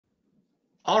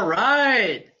All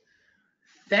right.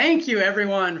 Thank you,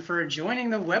 everyone, for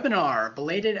joining the webinar,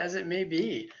 belated as it may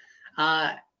be.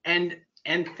 Uh, and,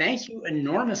 and thank you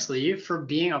enormously for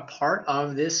being a part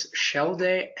of this Shell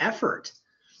Day effort.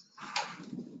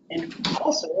 And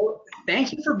also,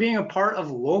 thank you for being a part of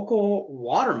local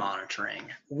water monitoring.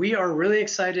 We are really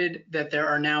excited that there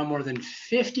are now more than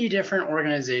 50 different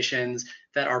organizations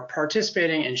that are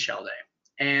participating in Shell Day.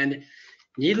 And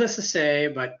needless to say,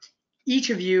 but each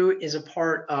of you is a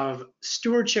part of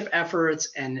stewardship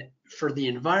efforts and for the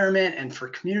environment and for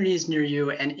communities near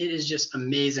you. And it is just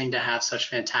amazing to have such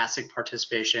fantastic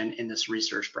participation in this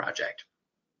research project.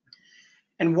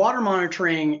 And water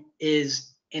monitoring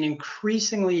is an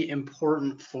increasingly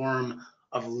important form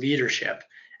of leadership,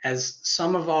 as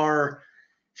some of our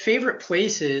favorite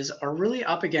places are really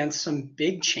up against some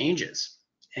big changes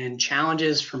and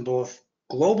challenges from both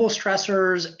global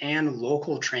stressors and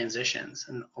local transitions,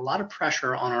 and a lot of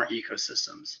pressure on our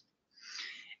ecosystems.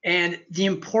 And the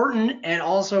important and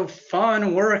also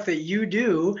fun work that you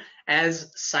do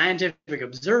as scientific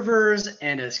observers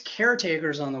and as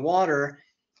caretakers on the water,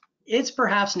 it's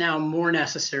perhaps now more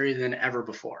necessary than ever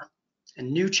before.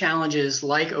 And new challenges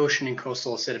like ocean and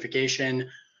coastal acidification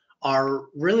are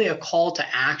really a call to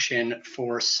action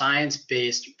for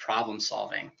science-based problem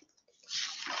solving.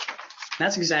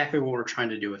 That's exactly what we're trying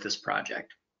to do with this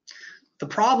project. The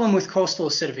problem with coastal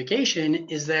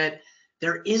acidification is that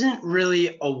there isn't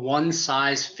really a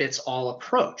one-size-fits-all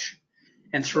approach.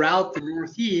 And throughout the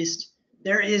Northeast,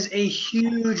 there is a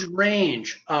huge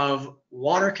range of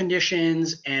water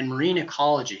conditions and marine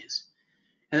ecologies.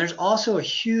 And there's also a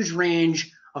huge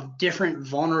range of different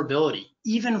vulnerability,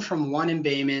 even from one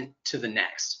embayment to the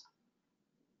next.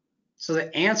 So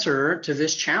the answer to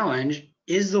this challenge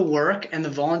is the work and the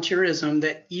volunteerism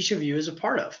that each of you is a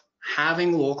part of,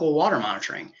 having local water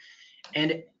monitoring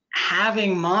and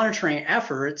having monitoring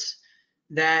efforts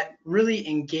that really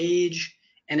engage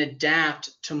and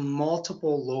adapt to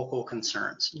multiple local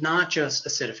concerns, not just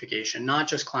acidification, not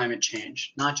just climate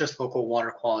change, not just local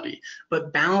water quality,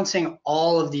 but balancing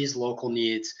all of these local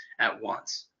needs at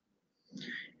once.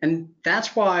 And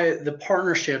that's why the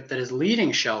partnership that is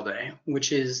leading Shell Day,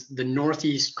 which is the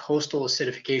Northeast Coastal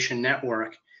Acidification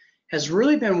Network, has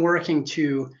really been working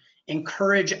to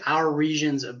encourage our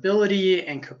region's ability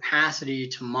and capacity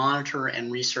to monitor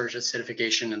and research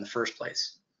acidification in the first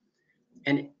place.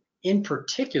 And in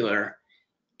particular,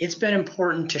 it's been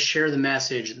important to share the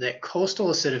message that coastal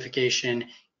acidification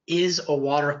is a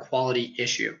water quality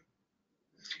issue,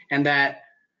 and that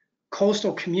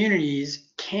coastal communities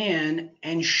can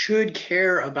and should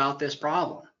care about this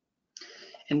problem.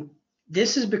 And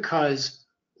this is because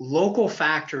local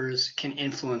factors can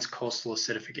influence coastal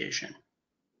acidification.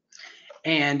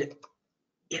 And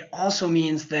it also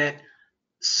means that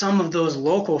some of those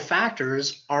local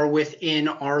factors are within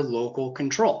our local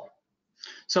control.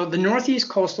 So the Northeast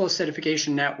Coastal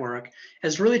Acidification Network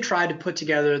has really tried to put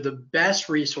together the best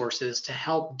resources to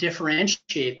help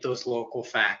differentiate those local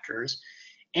factors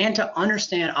and to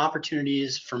understand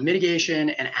opportunities for mitigation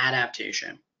and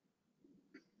adaptation.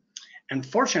 And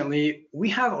fortunately, we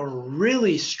have a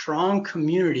really strong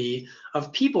community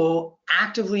of people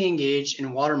actively engaged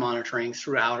in water monitoring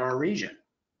throughout our region.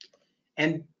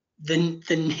 And the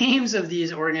names of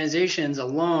these organizations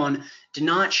alone do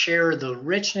not share the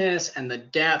richness and the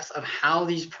depth of how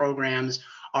these programs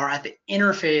are at the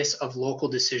interface of local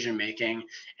decision making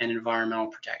and environmental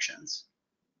protections.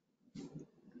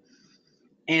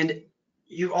 And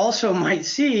you also might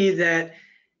see that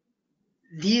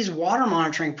these water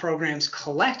monitoring programs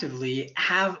collectively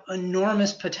have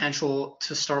enormous potential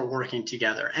to start working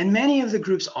together. And many of the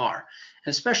groups are,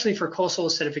 especially for coastal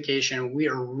acidification. We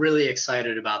are really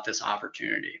excited about this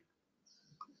opportunity.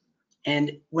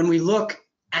 And when we look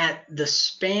at the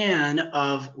span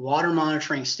of water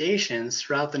monitoring stations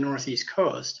throughout the Northeast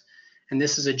coast, and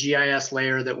this is a GIS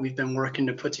layer that we've been working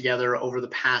to put together over the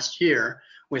past year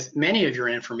with many of your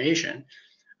information,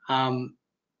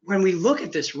 when we look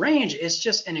at this range, it's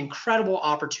just an incredible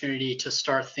opportunity to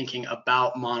start thinking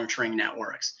about monitoring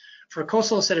networks for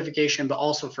coastal acidification, but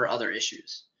also for other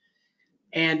issues.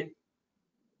 And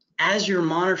as your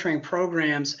monitoring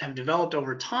programs have developed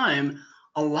over time,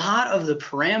 a lot of the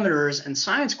parameters and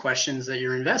science questions that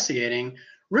you're investigating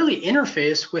really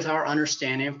interface with our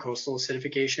understanding of coastal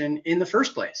acidification in the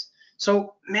first place.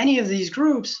 So many of these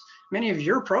groups, many of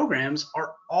your programs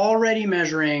are already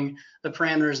measuring the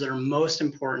parameters that are most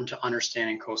important to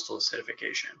understanding coastal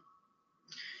acidification.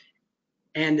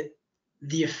 And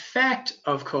the effect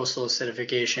of coastal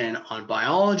acidification on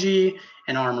biology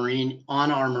and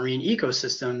on our marine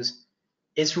ecosystems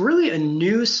it's really a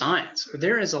new science.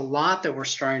 There is a lot that we're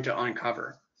starting to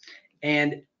uncover.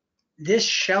 And this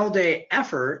shell day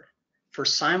effort for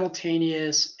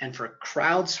simultaneous and for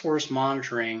crowdsourced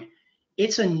monitoring,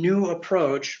 it's a new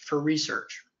approach for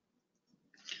research.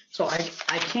 So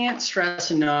I can't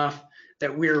stress enough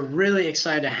that we're really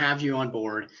excited to have you on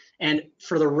board. And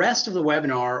for the rest of the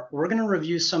webinar, we're going to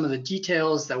review some of the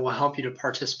details that will help you to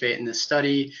participate in this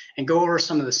study and go over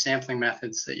some of the sampling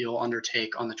methods that you'll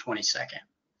undertake on the 22nd.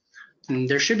 And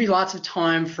there should be lots of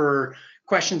time for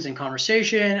questions and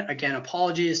conversation. Again,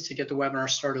 apologies to get the webinar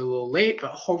started a little late,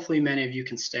 but hopefully many of you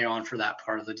can stay on for that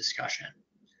part of the discussion.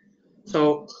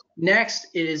 So next,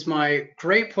 it is my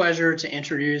great pleasure to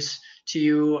introduce to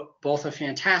you both a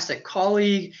fantastic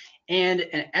colleague and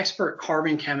an expert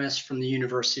carbon chemist from the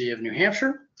University of New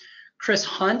Hampshire. Chris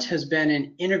Hunt has been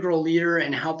an integral leader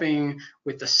in helping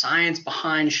with the science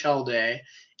behind Shell Day.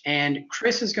 And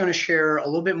Chris is going to share a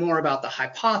little bit more about the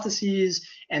hypotheses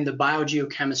and the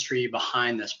biogeochemistry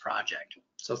behind this project.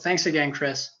 So thanks again,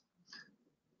 Chris.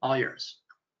 All yours.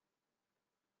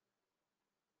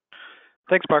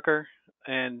 Thanks, Parker,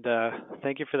 and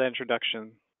thank you for that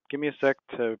introduction. Give me a sec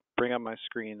to bring up my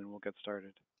screen and we'll get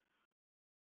started.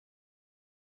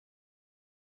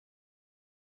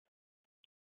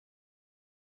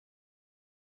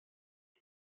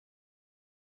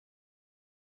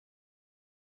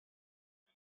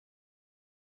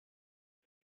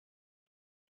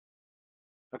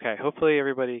 Okay, hopefully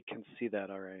everybody can see that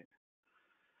all right.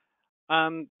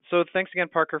 So thanks again,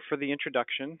 Parker, for the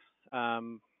introduction.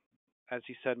 As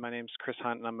you said, my name's Chris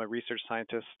Hunt, and I'm a research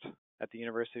scientist at the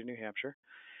University of New Hampshire.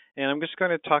 And I'm just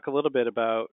going to talk a little bit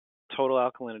about total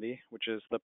alkalinity, which is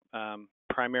the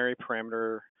primary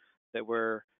parameter that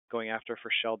we're going after for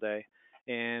Shell Day,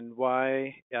 and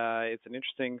why it's an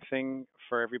interesting thing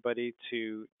for everybody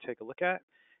to take a look at,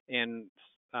 and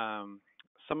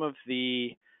some of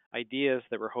the ideas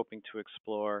that we're hoping to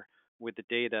explore with the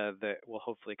data that will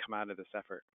hopefully come out of this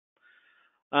effort.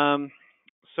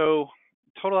 So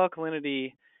total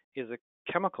alkalinity is a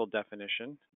chemical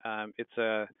definition. It's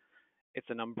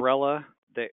an umbrella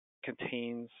that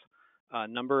contains a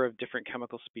number of different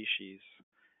chemical species.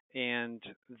 And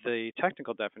the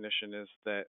technical definition is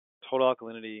that total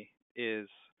alkalinity is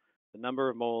the number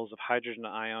of moles of hydrogen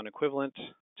ion equivalent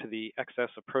to the excess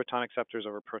of proton acceptors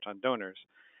over proton donors.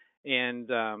 And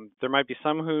there might be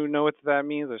some who know what that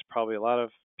means. There's probably a lot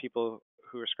of people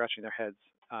who are scratching their heads.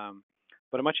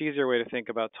 But a much easier way to think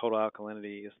about total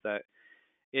alkalinity is that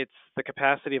it's the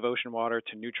capacity of ocean water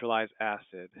to neutralize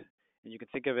acid. And you can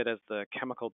think of it as the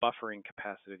chemical buffering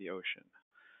capacity of the ocean,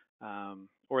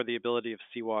 or the ability of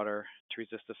seawater to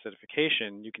resist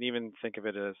acidification. You can even think of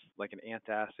it as like an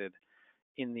antacid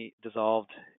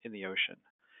dissolved in the ocean.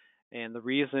 And the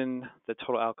reason that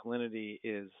total alkalinity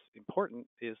is important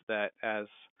is that as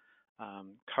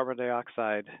carbon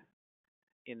dioxide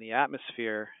in the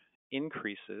atmosphere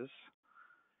increases,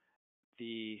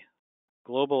 the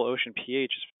global ocean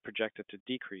pH is projected to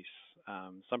decrease.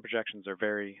 Some projections are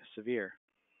very severe.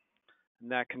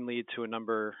 And that can lead to a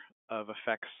number of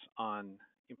effects on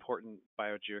important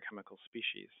biogeochemical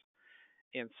species.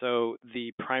 And so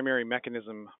the primary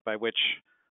mechanism by which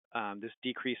this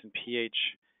decrease in pH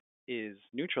is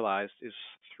neutralized is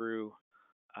through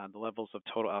the levels of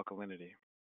total alkalinity.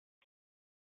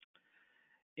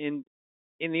 In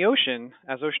the ocean,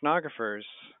 as oceanographers,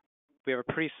 we have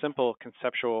a pretty simple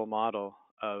conceptual model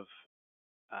of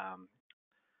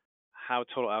how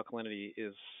total alkalinity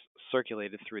is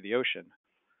circulated through the ocean.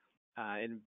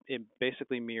 And it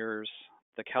basically mirrors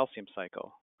the calcium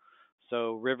cycle.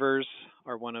 So rivers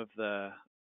are one of the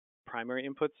primary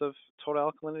inputs of total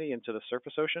alkalinity into the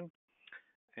surface ocean.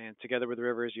 And together with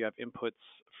rivers, you have inputs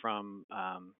from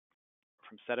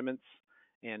sediments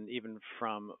and even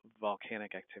from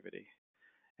volcanic activity.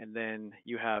 And then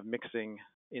you have mixing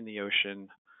in the ocean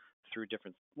through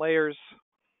different layers,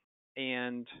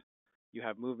 and you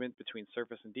have movement between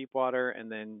surface and deep water,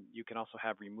 and then you can also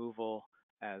have removal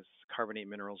as carbonate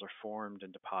minerals are formed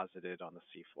and deposited on the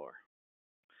seafloor.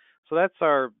 So that's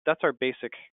our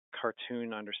basic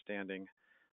cartoon understanding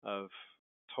of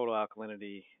total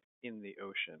alkalinity in the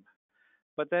ocean.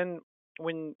 But then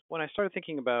when I started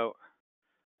thinking about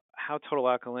how total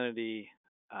alkalinity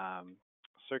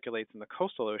circulates in the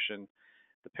coastal ocean,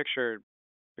 the picture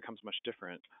becomes much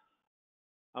different.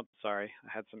 Oh, sorry, I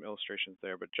had some illustrations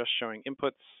there, but just showing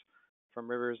inputs from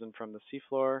rivers and from the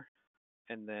seafloor,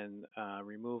 and then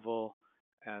removal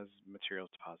as materials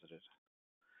deposited.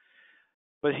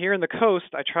 But here in the coast,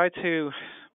 I tried to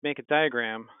make a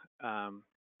diagram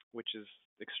which is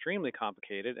extremely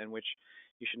complicated and which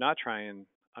you should not try and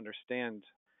understand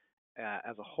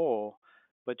as a whole,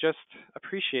 but just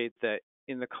appreciate that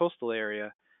in the coastal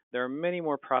area, there are many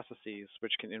more processes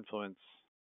which can influence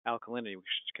alkalinity, which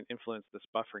can influence this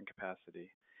buffering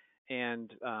capacity.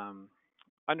 And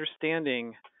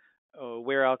understanding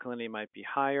where alkalinity might be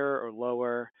higher or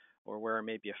lower, or where it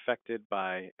may be affected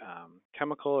by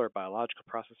chemical or biological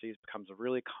processes becomes a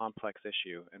really complex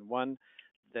issue, and one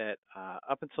that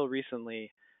up until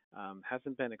recently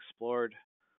hasn't been explored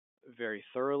very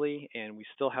thoroughly, and we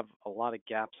still have a lot of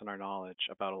gaps in our knowledge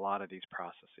about a lot of these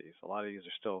processes. A lot of these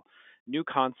are still new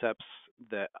concepts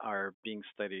that are being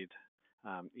studied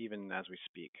even as we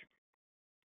speak.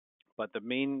 But the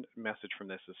main message from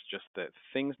this is just that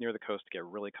things near the coast get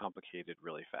really complicated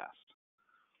really fast.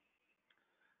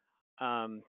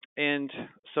 And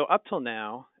so up till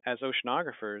now, as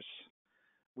oceanographers,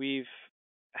 we've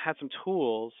had some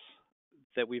tools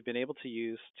that we've been able to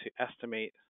use to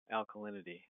estimate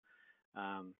alkalinity.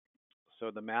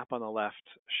 So the map on the left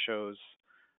shows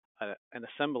an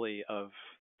assembly of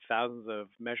thousands of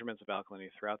measurements of alkalinity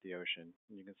throughout the ocean.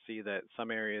 And you can see that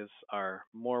some areas are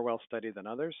more well studied than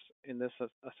others in this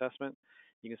assessment.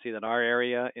 You can see that our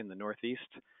area in the northeast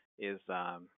is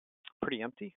pretty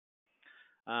empty.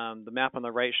 The map on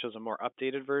the right shows a more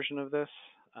updated version of this.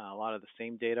 A lot of the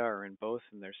same data are in both,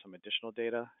 and there's some additional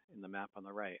data in the map on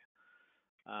the right.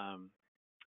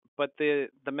 But the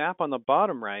map on the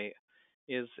bottom right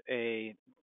is a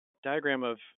diagram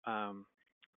of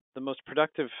the most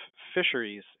productive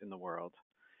fisheries in the world.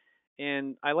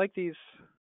 And I like these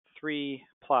three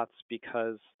plots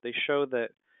because they show that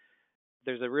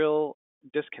there's a real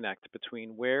disconnect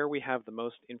between where we have the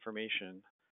most information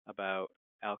about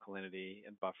alkalinity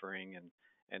and buffering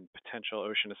and potential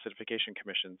ocean acidification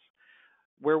commissions.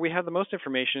 Where we have the most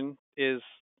information is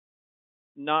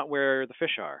not where the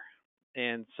fish are.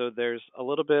 And so there's a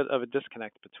little bit of a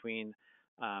disconnect between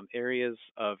areas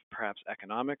of perhaps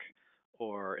economic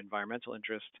or environmental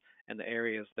interest and the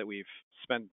areas that we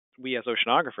as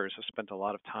oceanographers have spent a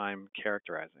lot of time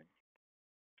characterizing.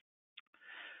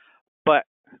 But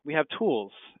we have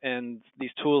tools, and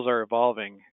these tools are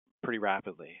evolving pretty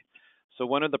rapidly. So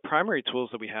one of the primary tools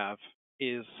that we have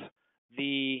is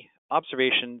the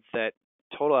observation that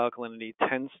total alkalinity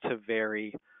tends to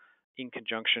vary in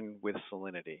conjunction with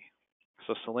salinity.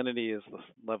 So salinity is the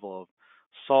level of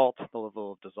salt, the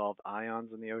level of dissolved ions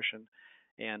in the ocean,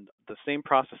 and the same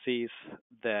processes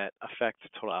that affect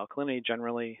total alkalinity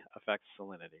generally affect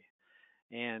salinity.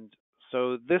 And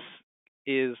so this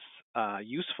is a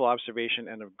useful observation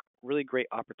and a really great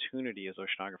opportunity as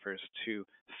oceanographers to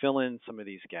fill in some of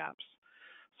these gaps.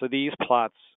 So these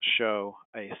plots show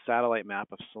a satellite map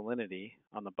of salinity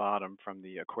on the bottom from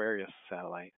the Aquarius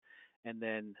satellite, and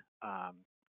then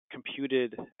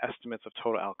computed estimates of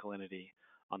total alkalinity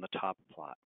on the top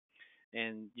plot.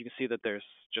 And you can see that there's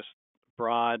just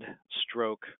broad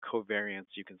stroke covariance.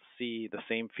 You can see the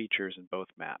same features in both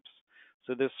maps.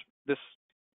 So this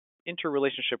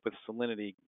interrelationship with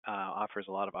salinity offers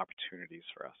a lot of opportunities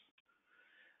for us.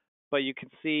 But you can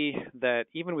see that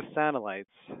even with satellites,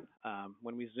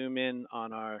 when we zoom in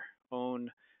on our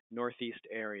own northeast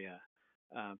area,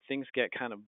 things get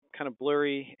kind of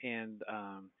blurry, and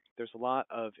there's a lot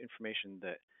of information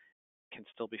that can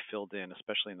still be filled in,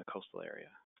 especially in the coastal area.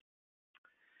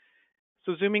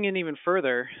 So zooming in even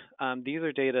further, these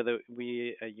are data that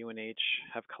we at UNH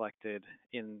have collected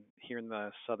here in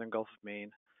the southern Gulf of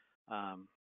Maine,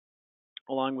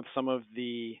 along with some of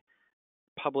the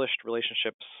published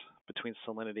relationships between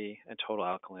salinity and total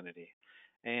alkalinity.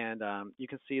 And you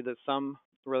can see that some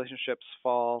relationships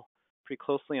fall pretty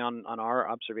closely on our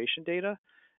observation data,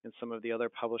 and some of the other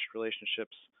published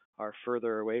relationships are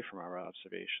further away from our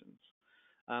observations.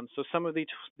 So some of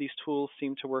these tools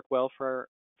seem to work well for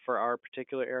our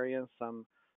particular area. Some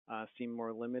seem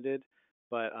more limited,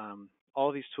 but all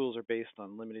of these tools are based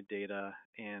on limited data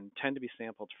and tend to be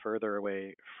sampled further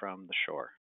away from the shore.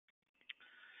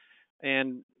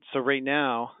 And so right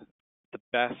now, the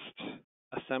best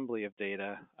assembly of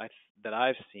data that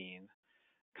I've seen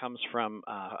comes from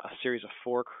a series of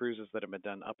 4 cruises that have been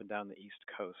done up and down the East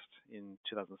Coast in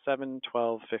 2007,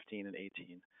 12, 15, and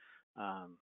 18.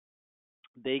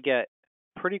 They get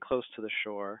pretty close to the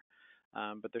shore,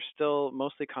 but they're still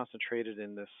mostly concentrated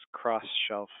in this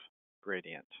cross-shelf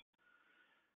gradient.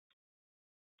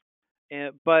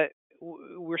 But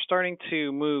we're starting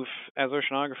to move, as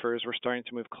oceanographers, we're starting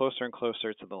to move closer and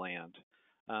closer to the land.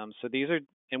 So these are,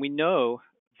 and we know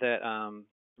that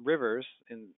rivers,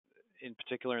 in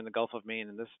particular in the Gulf of Maine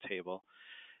in this table,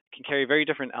 can carry very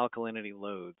different alkalinity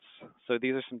loads. So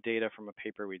these are some data from a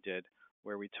paper we did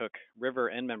where we took river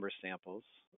and member samples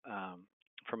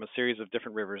from a series of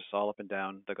different rivers all up and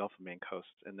down the Gulf of Maine coast.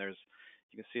 And there's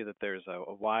you can see that there's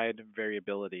a wide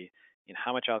variability in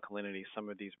how much alkalinity some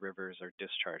of these rivers are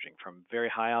discharging, from very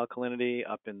high alkalinity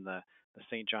up in the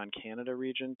St. John, Canada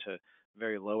region to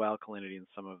very low alkalinity in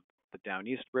some of the down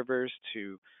east rivers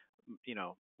to,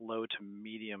 low to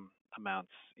medium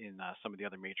amounts in some of the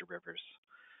other major rivers.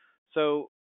 So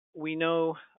we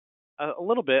know a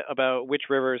little bit about which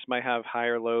rivers might have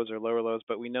higher lows or lower lows,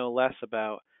 but we know less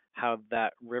about how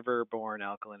that river-borne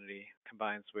alkalinity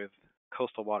combines with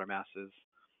coastal water masses,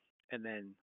 and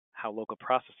then how local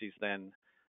processes then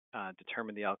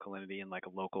determine the alkalinity in like a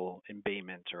local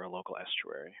embayment or a local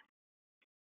estuary.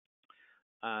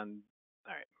 All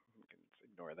right, we can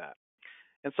ignore that.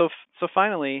 And so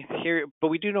finally here, but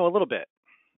we do know a little bit,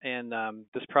 and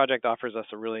this project offers us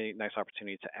a really nice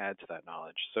opportunity to add to that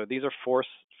knowledge. So these are four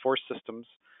systems: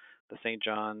 the St.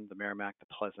 John, the Merrimack, the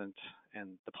Pleasant,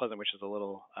 which is a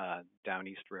little down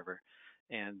east river,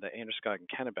 and the Androscoggin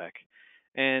and Kennebec.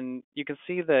 And you can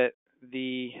see that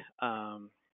the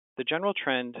general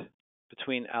trend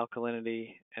between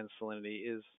alkalinity and salinity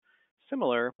is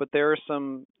similar, but there are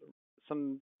some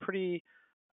pretty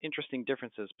interesting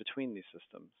differences between these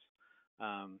systems.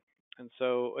 And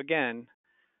so again,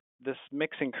 this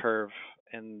mixing curve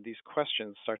and these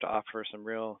questions start to offer some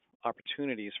real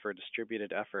opportunities for a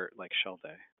distributed effort like Shell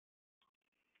Day.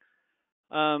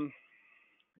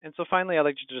 And so finally, I'd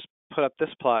like to just put up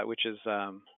this plot, which is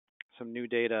some new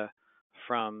data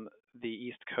from the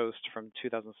East Coast from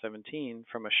 2017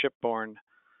 from a shipborne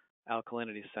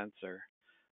alkalinity sensor,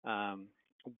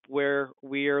 where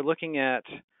we are looking at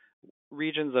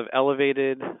regions of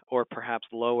elevated or perhaps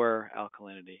lower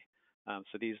alkalinity.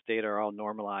 So these data are all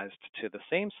normalized to the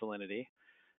same salinity,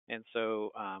 and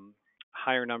so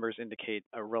higher numbers indicate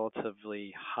a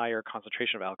relatively higher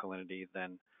concentration of alkalinity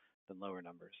than lower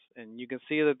numbers. And you can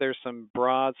see that there's some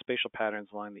broad spatial patterns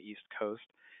along the East Coast,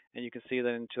 and you can see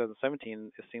that in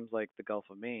 2017, it seems like the Gulf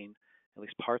of Maine, at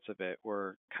least parts of it,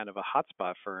 were kind of a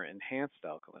hotspot for enhanced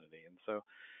alkalinity. And so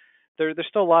there's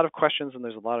still a lot of questions, and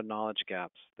there's a lot of knowledge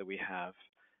gaps that we have,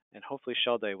 and hopefully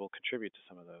Shell Day will contribute to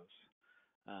some of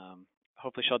those.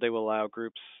 Hopefully Shell Day will allow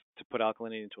groups to put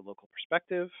alkalinity into a local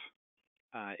perspective.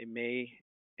 It may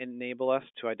enable us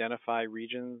to identify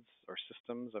regions or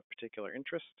systems of particular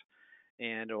interest,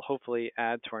 and it will hopefully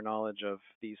add to our knowledge of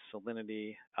these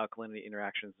salinity-alkalinity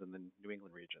interactions in the New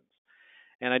England regions.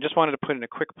 And I just wanted to put in a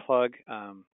quick plug.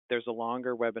 There's a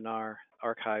longer webinar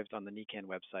archived on the NECAN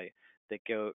website that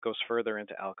goes further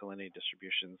into alkalinity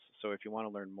distributions. So if you want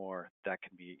to learn more, that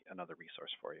can be another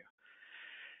resource for you.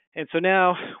 And so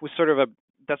now, with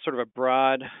that's sort of a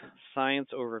broad science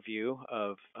overview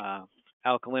of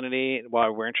alkalinity, why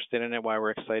we're interested in it, why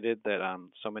we're excited that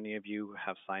so many of you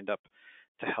have signed up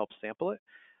to help sample it.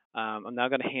 I'm now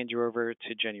going to hand you over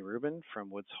to Jennie Rheuban from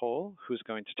Woods Hole, who's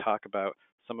going to talk about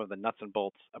some of the nuts and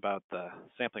bolts about the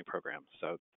sampling program.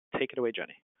 So take it away,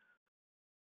 Jennie.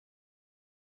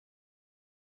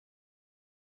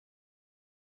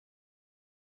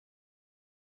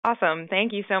 Awesome.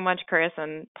 Thank you so much, Chris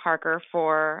and Parker,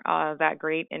 for that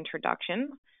great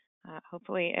introduction.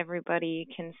 Hopefully everybody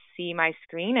can see my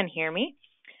screen and hear me.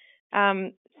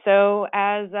 So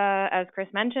as Chris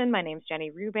mentioned, my name is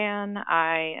Jennie Rheuban.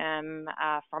 I am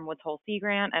from Woods Hole Sea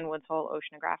Grant and Woods Hole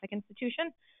Oceanographic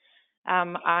Institution.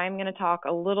 I'm going to talk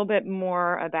a little bit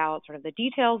more about sort of the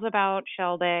details about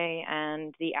Shell Day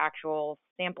and the actual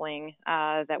sampling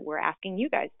that we're asking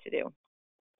you guys to do.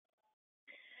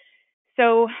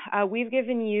 So we've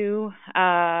given you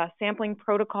sampling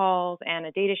protocols and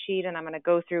a data sheet, and I'm going to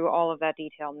go through all of that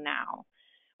detail now.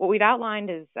 What we've outlined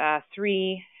is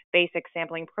 3 basic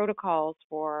sampling protocols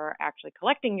for actually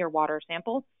collecting your water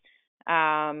sample.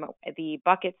 The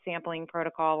bucket sampling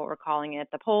protocol, what we're calling it,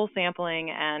 the pole sampling,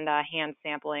 and hand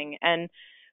sampling. And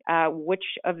which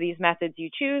of these methods you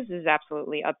choose is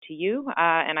absolutely up to you,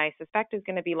 and I suspect is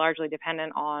going to be largely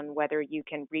dependent on whether you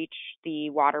can reach the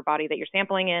water body that you're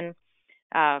sampling in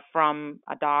from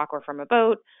a dock or from a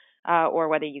boat, or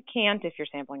whether you can't if you're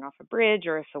sampling off a bridge,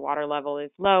 or if the water level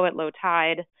is low at low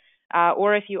tide,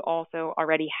 or if you also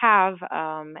already have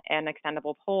an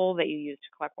extendable pole that you use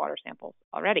to collect water samples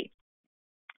already.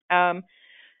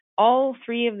 All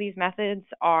 3 of these methods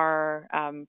are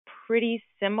pretty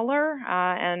similar,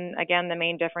 and again, the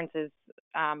main difference is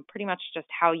pretty much just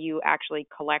how you actually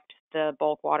collect the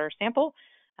bulk water sample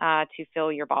to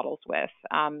fill your bottles with.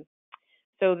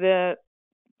 So the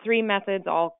 3 methods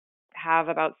all have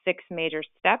about 6 major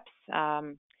steps.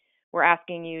 We're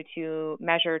asking you to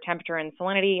measure temperature and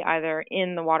salinity either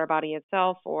in the water body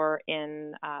itself or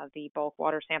in the bulk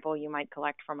water sample you might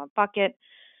collect from a bucket.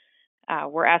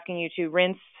 We're asking you to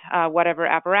rinse whatever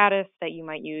apparatus that you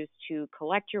might use to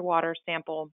collect your water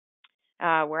sample.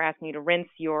 We're asking you to rinse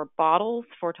your bottles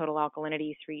for total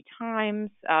alkalinity 3 times,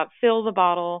 fill the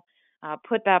bottle,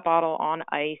 put that bottle on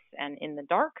ice and in the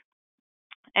dark,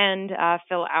 and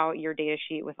fill out your data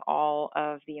sheet with all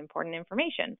of the important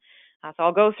information. So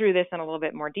I'll go through this in a little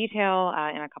bit more detail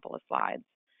in a couple of slides.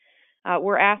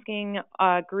 We're asking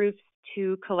groups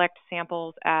to collect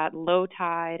samples at low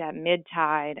tide, at mid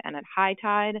tide, and at high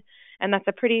tide. And that's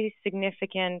a pretty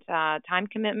significant time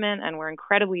commitment, and we're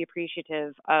incredibly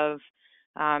appreciative of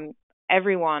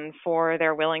everyone for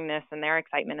their willingness and their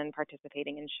excitement in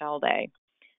participating in Shell Day.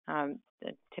 The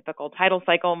typical tidal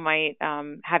cycle might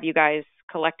have you guys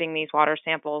collecting these water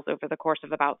samples over the course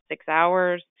of about 6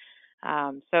 hours.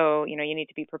 So, you need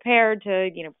to be prepared to,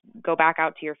 go back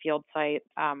out to your field site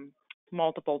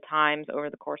multiple times over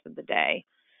the course of the day.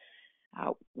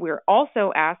 We're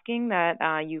also asking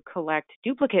that you collect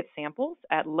duplicate samples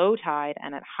at low tide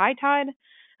and at high tide.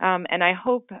 And I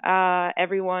hope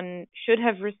everyone should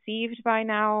have received by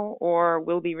now or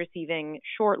will be receiving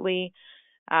shortly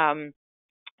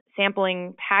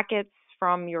sampling packets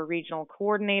from your regional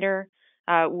coordinator,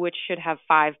 which should have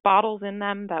 5 bottles in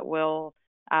them that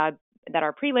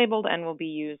are pre-labeled and will be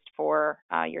used for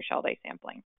your Shell Day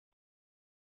sampling.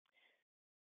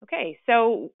 Okay,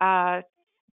 so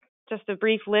just a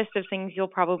brief list of things you'll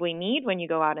probably need when you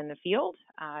go out in the field.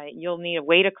 You'll need a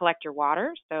way to collect your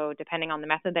water. So depending on the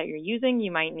method that you're using,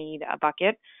 you might need a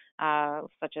bucket,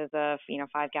 such as a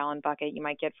 5-gallon bucket you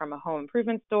might get from a home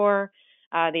improvement store,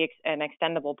 an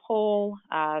extendable pole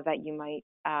that you might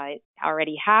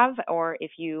already have, or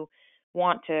if you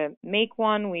want to make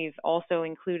one, we've also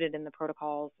included in the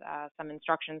protocols some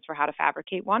instructions for how to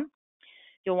fabricate one.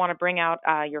 You'll want to bring out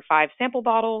your 5 sample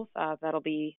bottles. That'll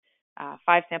be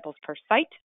 5 samples per site.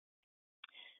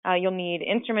 You'll need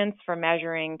instruments for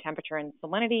measuring temperature and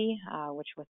salinity, which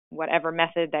with whatever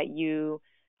method that you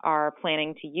are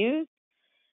planning to use.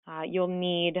 You'll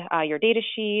need your data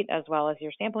sheet as well as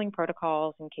your sampling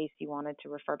protocols in case you wanted to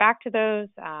refer back to those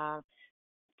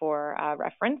for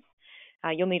reference.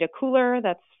 You'll need a cooler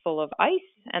that's full of ice,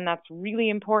 and that's really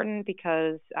important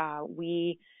because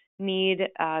we need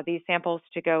these samples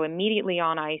to go immediately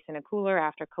on ice in a cooler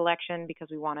after collection because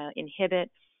we want to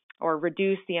inhibit or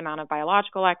reduce the amount of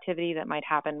biological activity that might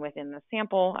happen within the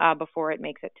sample before it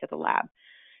makes it to the lab.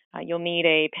 You'll need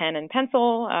a pen and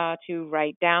pencil to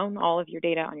write down all of your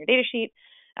data on your data sheet.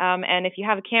 And if you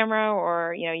have a camera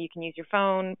or, you can use your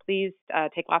phone, please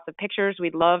take lots of pictures.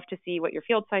 We'd love to see what your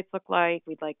field sites look like.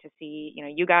 We'd like to see,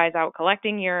 you guys out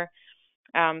collecting your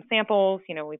samples.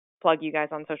 We plug you guys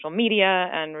on social media,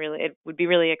 and really, it would be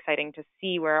really exciting to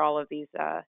see where all of these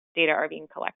data are being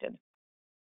collected.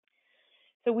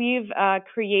 So we've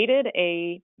created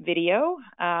a video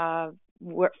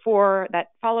that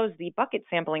follows the bucket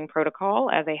sampling protocol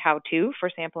as a how-to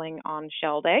for sampling on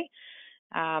Shell Day.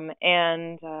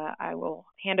 And I will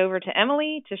hand over to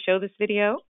Emily to show this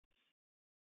video.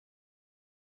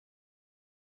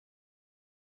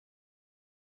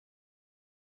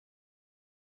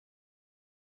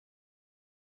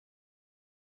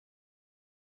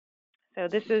 So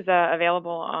this is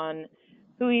available on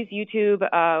WHOI's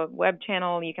YouTube web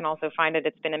channel. You can also find it.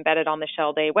 It's been embedded on the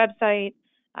Shell Day website.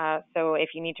 So if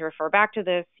you need to refer back to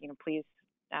this, please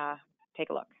take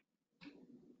a look.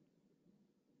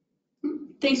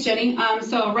 Thanks, Jenny.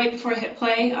 So right before I hit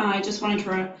play, I just wanted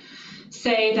to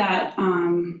say that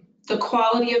the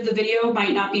quality of the video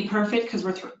might not be perfect because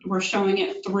we're showing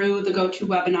it through the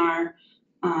GoToWebinar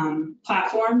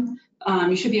platform.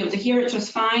 You should be able to hear it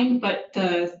just fine, but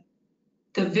the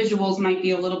visuals might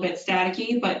be a little bit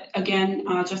staticky. But again,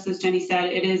 just as Jenny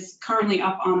said, it is currently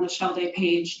up on the Shell Day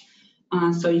page,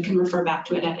 so you can refer back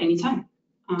to it at any time.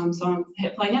 So I'll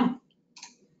hit play now.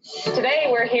 Today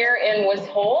we're here in Woods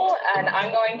Hole, and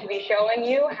I'm going to be showing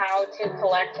you how to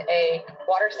collect a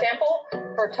water sample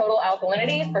for total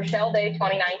alkalinity for Shell Day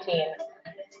 2019.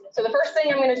 So the first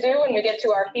thing I'm going to do when we get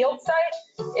to our field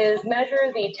site is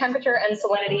measure the temperature and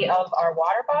salinity of our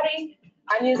water body.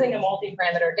 I'm using a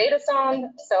multi-parameter data sonde,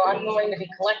 so I'm going to be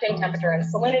collecting temperature and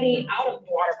salinity out of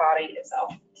the water body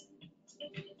itself.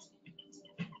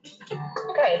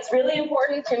 Okay, it's really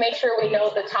important to make sure we know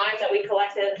the time that we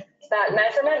collected that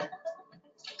measurement.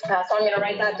 So I'm going to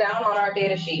write that down on our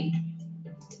data sheet.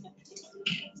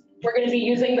 We're going to be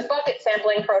using the bucket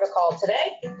sampling protocol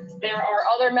today. There are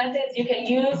other methods you can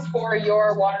use for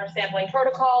your water sampling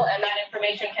protocol, and that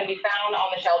information can be found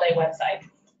on the Shell Day website.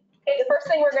 Okay, the first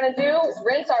thing we're going to do is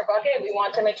rinse our bucket. We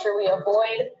want to make sure we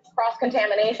avoid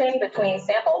cross-contamination between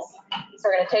samples. So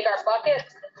we're going to take our bucket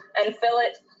and fill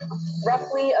it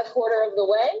roughly a quarter of the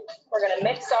way. We're going to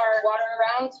mix our water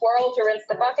around, swirl to rinse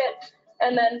the bucket,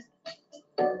 and then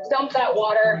dump that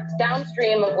water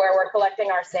downstream of where we're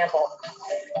collecting our sample.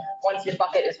 Once your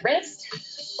bucket is rinsed,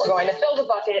 we're going to fill the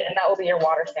bucket, and that will be your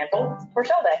water sample for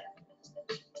shell day.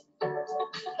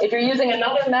 If you're using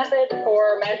another method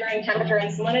for measuring temperature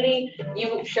and salinity,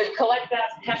 you should collect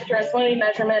that temperature and salinity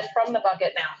measurement from the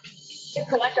bucket now. To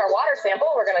collect our water sample,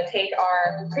 we're going to take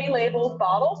our pre-labeled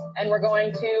bottle, and we're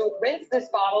going to rinse this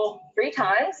bottle 3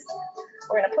 times.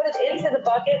 We're going to put it into the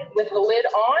bucket with the lid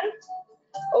on,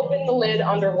 open the lid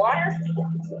underwater,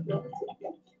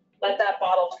 let that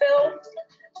bottle fill.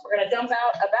 We're going to dump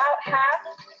out about half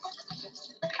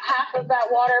of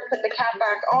that water, put the cap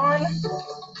back on,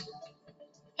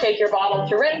 take your bottle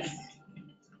to rinse,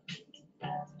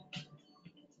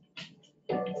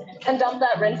 and dump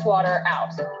that rinsed water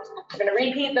out. We're going to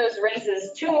repeat those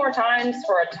rinses 2 more times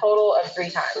for a total of 3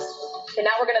 times. Okay,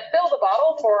 now we're going to fill the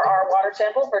bottle for our water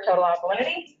sample for total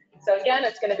alkalinity. So again,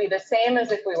 it's going to be the same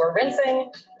as if we were rinsing. We're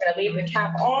going to leave the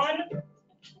cap on,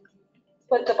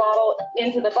 put the bottle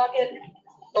into the bucket,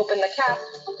 open the cap,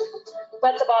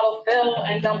 let the bottle fill,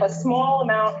 and dump a small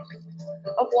amount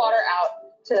of water out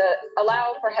to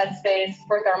allow for headspace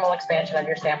for thermal expansion of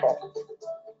your sample.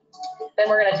 Then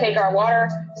we're going to take our water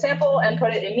sample and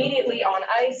put it immediately on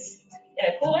ice in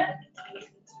a cooler.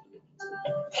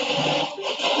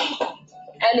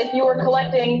 And if you were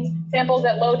collecting samples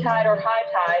at low tide or high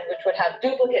tide, which would have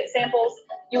duplicate samples,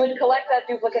 you would collect that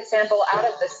duplicate sample out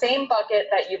of the same bucket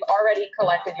that you've already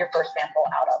collected your first sample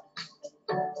out of.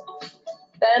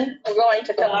 Then we're going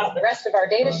to fill out the rest of our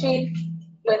data sheet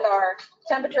with our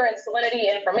temperature and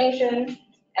salinity information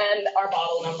and our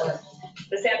bottle number.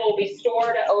 The sample will be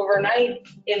stored overnight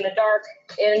in the dark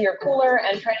in your cooler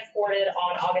and transported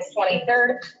on August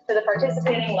 23rd to the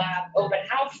participating lab open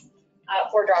house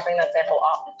for dropping that sample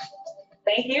off.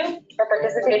 Thank you for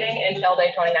participating in Shell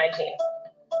Day 2019.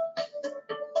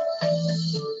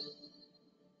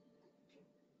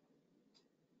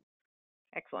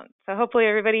 Excellent. So hopefully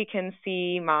everybody can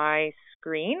see my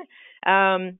screen.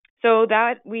 So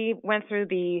that we went through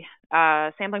the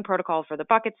sampling protocol for the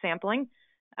bucket sampling.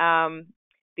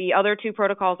 The other 2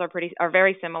 protocols are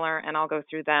very similar, and I'll go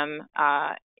through them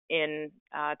in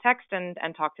text and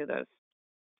talk through those.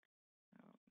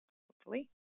 Hopefully.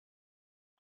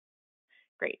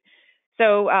 Great.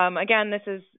 So again, this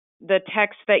is the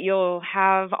text that you'll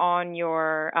have on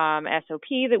your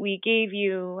SOP that we gave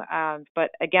you.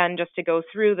 But again, just to go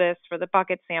through this for the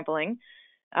bucket sampling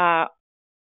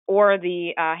or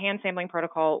the hand sampling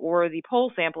protocol or the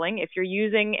pole sampling, if you're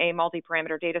using a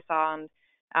multi-parameter data sound,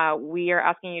 we are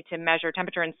asking you to measure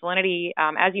temperature and salinity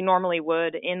as you normally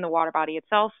would in the water body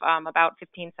itself, about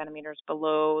 15 centimeters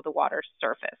below the water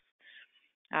surface.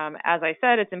 As I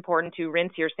said, it's important to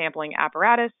rinse your sampling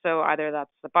apparatus, so either that's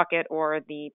the bucket or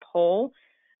the pole.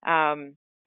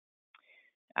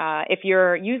 If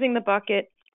you're using the bucket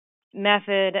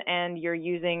method and you're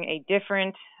using a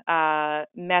different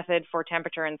method for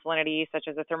temperature and salinity, such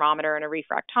as a thermometer and a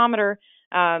refractometer,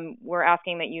 we're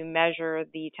asking that you measure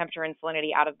the temperature and salinity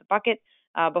out of the bucket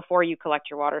before you collect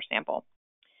your water sample.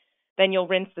 Then you'll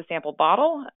rinse the sample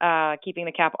bottle, keeping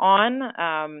the cap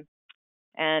on,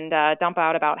 and dump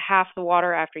out about half the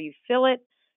water after you fill it,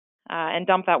 and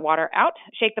dump that water out.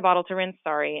 Shake the bottle to rinse,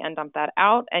 and dump that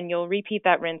out, and you'll repeat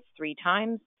that rinse 3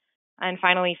 times. And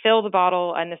finally, fill the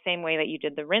bottle in the same way that you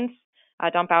did the rinse.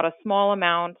 Dump out a small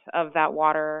amount of that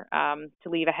water to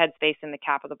leave a headspace in the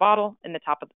cap of the bottle, in the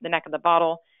top of the neck of the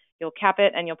bottle. You'll cap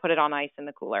it and you'll put it on ice in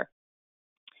the cooler.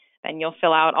 Then you'll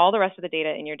fill out all the rest of the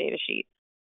data in your data sheet.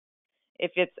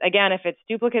 If it's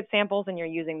duplicate samples and you're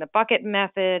using the bucket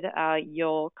method,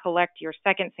 you'll collect your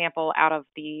second sample out of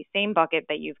the same bucket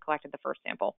that you've collected the first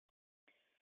sample.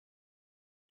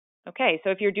 Okay, so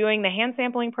if you're doing the hand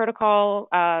sampling protocol,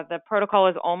 the protocol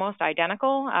is almost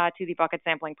identical to the bucket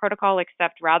sampling protocol,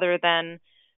 except rather than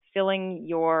filling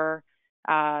your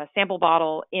sample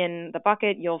bottle in the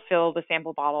bucket, you'll fill the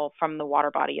sample bottle from the water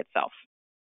body itself.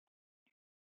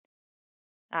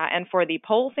 And for the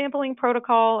pole sampling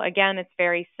protocol, again, it's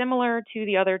very similar to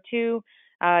the other 2.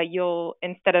 You'll,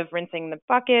 instead of rinsing the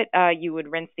bucket, you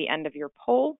would rinse the end of your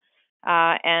pole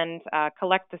and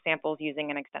collect the samples using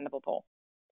an extendable pole.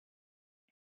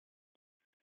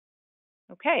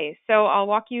 Okay, so I'll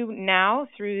walk you now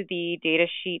through the data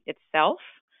sheet itself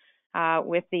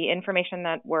with the information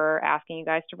that we're asking you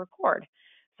guys to record.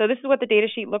 So this is what the data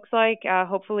sheet looks like.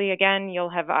 Hopefully, again,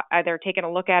 you'll have either taken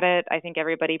a look at it. I think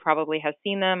everybody probably has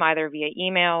seen them either via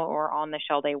email or on the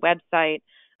Shell Day website.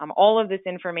 All of this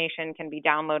information can be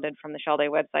downloaded from the Shell Day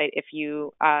website if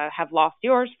you have lost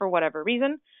yours for whatever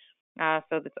reason.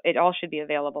 So it all should be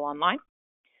available online.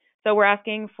 So we're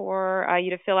asking for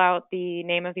you to fill out the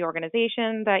name of the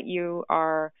organization that you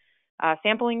are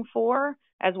sampling for,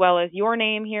 as well as your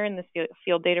name here in the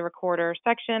field data recorder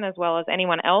section, as well as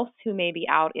anyone else who may be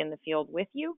out in the field with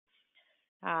you.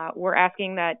 We're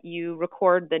asking that you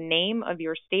record the name of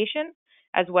your station,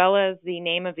 as well as the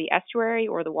name of the estuary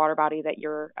or the water body that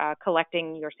you're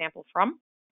collecting your sample from.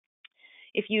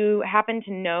 If you happen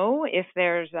to know if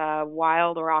there's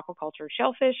wild or aquaculture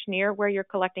shellfish near where you're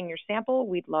collecting your sample,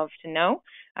 we'd love to know.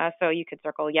 So you could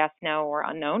circle yes, no, or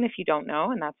unknown if you don't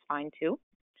know, and that's fine too.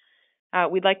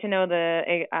 We'd like to know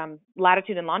the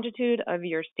latitude and longitude of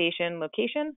your station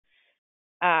location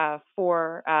so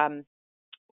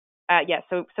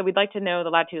we'd like to know the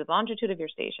latitude and longitude of your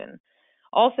station.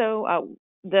 Also,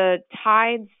 the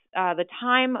tides, the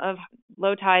time of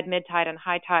low tide, mid tide, and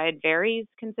high tide varies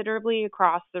considerably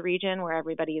across the region where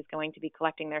everybody is going to be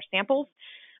collecting their samples.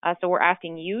 So we're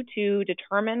asking you to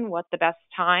determine what the best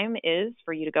time is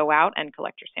for you to go out and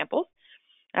collect your samples.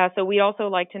 So we'd also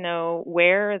like to know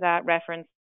where that reference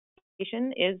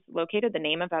station is located, the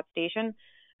name of that station,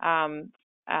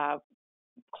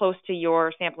 close to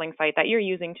your sampling site that you're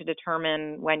using to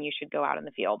determine when you should go out in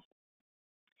the field.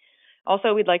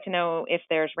 Also, we'd like to know if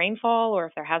there's rainfall or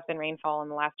if there has been rainfall in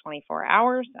the last 24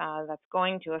 hours. That's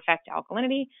going to affect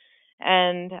alkalinity,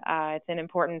 and it's an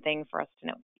important thing for us to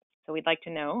know. So we'd like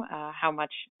to know how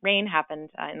much rain happened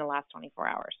in the last 24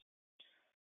 hours.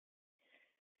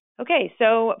 Okay,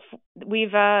 so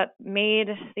we've made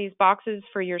these boxes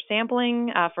for your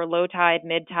sampling for low tide,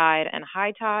 mid tide, and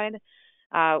high tide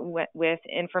with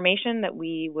information that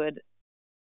we would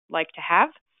like to have.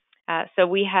 So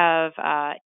we have,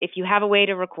 if you have a way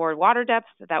to record water depth,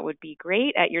 that would be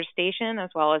great at your station, as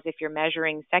well as if you're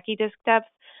measuring Secchi disk depth,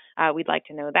 we'd like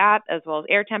to know that, as well as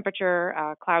air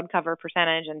temperature, cloud cover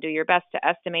percentage, and do your best to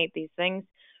estimate these things.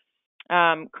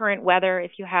 Current weather,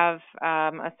 if you have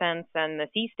a sense, and the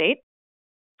sea state.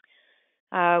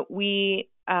 We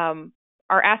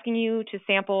are asking you to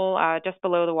sample just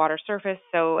below the water surface.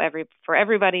 So for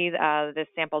everybody, this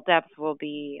sample depth will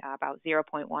be about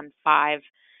 0.15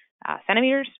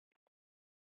 centimeters,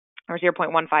 or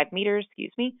 0.15 meters,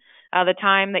 excuse me. The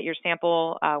time that your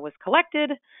sample was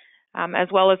collected,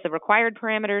 as well as the required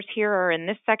parameters here are in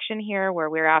this section here, where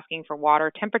we're asking for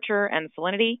water temperature and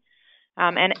salinity.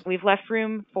 And we've left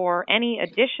room for any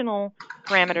additional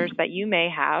parameters that you may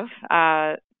have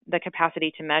the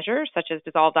capacity to measure, such as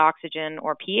dissolved oxygen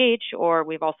or pH, or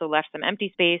we've also left some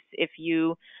empty space if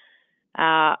you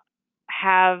have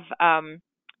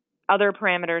other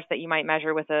parameters that you might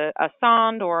measure with a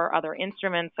sonde or other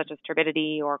instruments, such as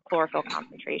turbidity or chlorophyll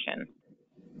concentration.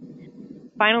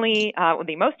 Finally,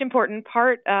 the most important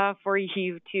part for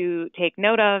you to take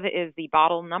note of is the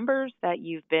bottle numbers that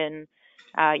you've been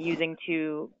using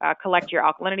to collect your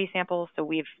alkalinity samples. So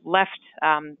we've left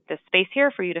the space here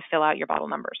for you to fill out your bottle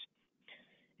numbers.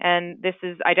 And this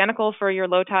is identical for your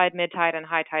low tide, mid tide, and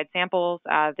high tide samples.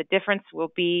 The difference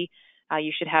will be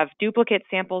you should have duplicate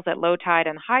samples at low tide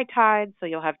and high tide. So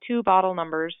you'll have two bottle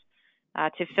numbers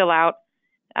to fill out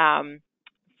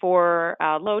for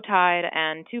low tide,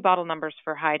 and two bottle numbers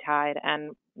for high tide,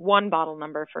 and one bottle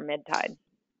number for mid tide.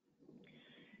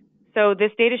 So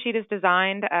this data sheet is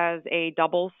designed as a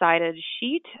double-sided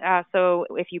sheet. So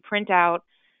if you print out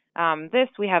this,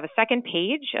 we have a second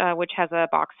page, which has a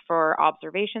box for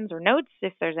observations or notes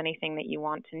if there's anything that you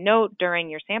want to note during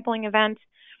your sampling event.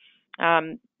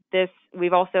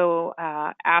 We've also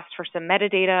asked for some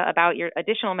metadata about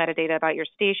additional metadata about your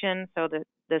station. So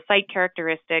the site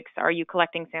characteristics, are you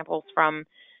collecting samples from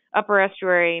upper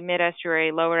estuary, mid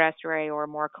estuary, lower estuary, or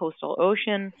more coastal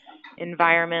ocean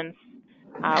environments?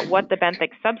 What the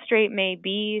benthic substrate may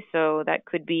be, so that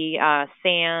could be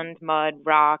sand, mud,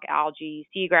 rock, algae,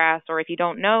 seagrass, or if you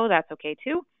don't know, that's okay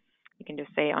too. You can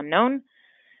just say unknown.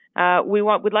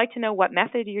 We'd like to know what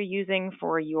method you're using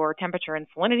for your temperature and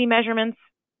salinity measurements.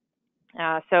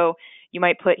 So you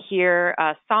might put here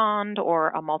a sonde or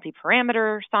a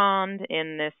multi-parameter sonde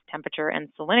in this temperature and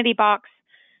salinity box,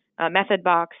 method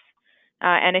box.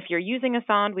 And if you're using a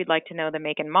sonde, we'd like to know the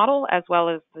make and model, as well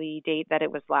as the date that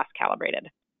it was last calibrated.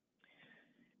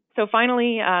 So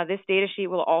finally, this data sheet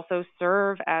will also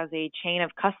serve as a chain of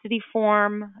custody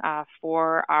form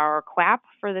for our QAP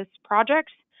for this project.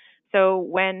 So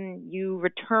when you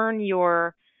return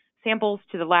your samples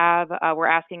to the lab, we're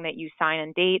asking that you sign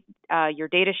and date your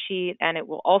data sheet, and it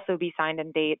will also be signed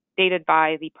and dated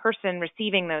by the person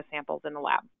receiving those samples in the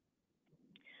lab.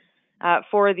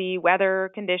 For the weather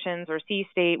conditions or sea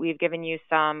state, we've given you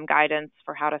some guidance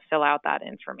for how to fill out that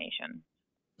information.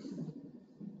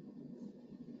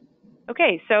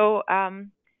 Okay, so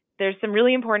there's some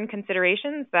really important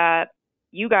considerations that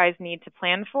you guys need to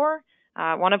plan for,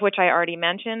 one of which I already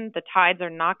mentioned. The tides are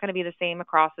not going to be the same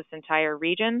across this entire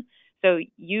region. So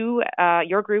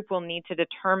your group will need to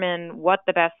determine what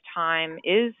the best time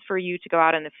is for you to go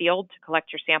out in the field to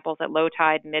collect your samples at low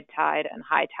tide, mid tide, and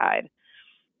high tide.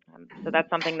 So that's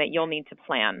something that you'll need to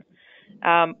plan.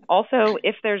 Also,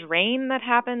 if there's rain that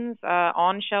happens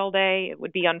on shell day, it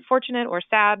would be unfortunate or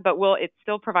sad, but it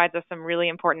still provides us some really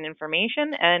important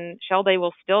information, and shell day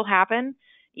will still happen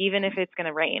even if it's going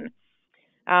to rain.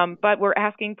 But we're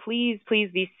asking, please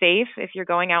be safe if you're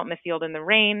going out in the field in the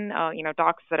rain.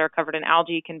 Docks that are covered in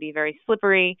algae can be very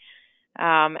slippery,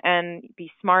 and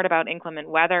be smart about inclement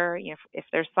weather. If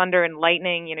there's thunder and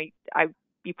lightning,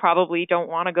 you probably don't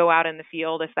want to go out in the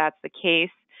field if that's the case.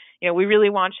 We really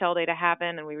want shell day to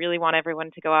happen, and we really want everyone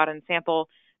to go out and sample.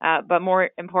 But more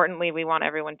importantly, we want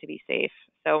everyone to be safe.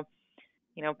 So,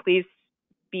 please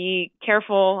be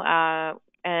careful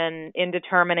and in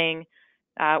determining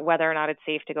whether or not it's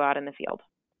safe to go out in the field.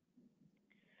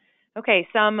 Okay,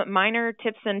 some minor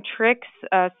tips and tricks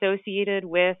associated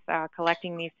with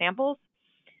collecting these samples.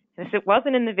 It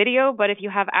wasn't in the video, but if you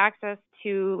have access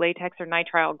to latex or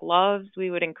nitrile gloves, we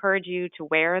would encourage you to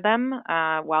wear them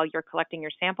while you're collecting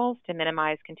your samples to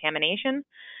minimize contamination.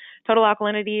 Total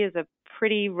alkalinity is a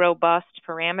pretty robust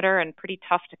parameter and pretty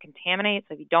tough to contaminate.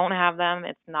 So if you don't have them,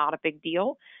 it's not a big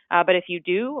deal. But if you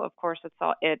do, of course,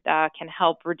 it can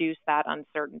help reduce that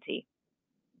uncertainty.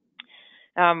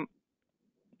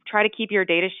 Try to keep your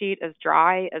data sheet as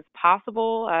dry as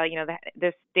possible.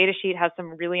 This data sheet has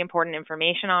some really important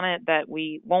information on it that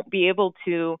we won't be able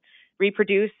to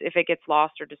reproduce if it gets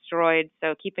lost or destroyed.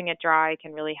 So keeping it dry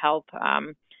can really help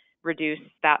reduce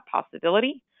that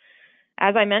possibility.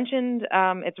 As I mentioned,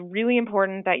 it's really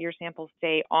important that your samples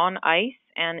stay on ice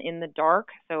and in the dark.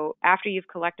 So after you've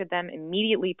collected them,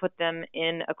 immediately put them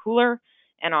in a cooler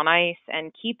and on ice,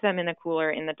 and keep them in the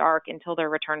cooler in the dark until they're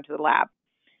returned to the lab.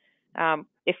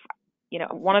 If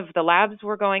one of the labs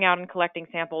we're going out and collecting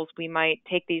samples, we might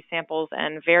take these samples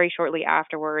and very shortly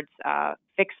afterwards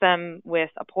fix them with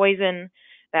a poison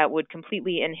that would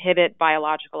completely inhibit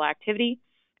biological activity.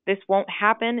 This won't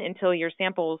happen until your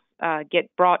samples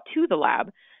get brought to the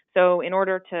lab. So in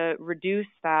order to reduce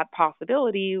that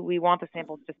possibility, we want the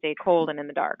samples to stay cold and in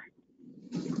the dark.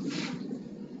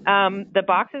 The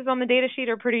boxes on the data sheet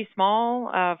are pretty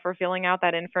small for filling out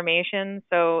that information.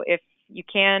 So if you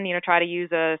can, try to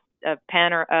use a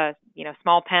pen or a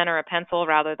small pen or a pencil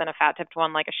rather than a fat-tipped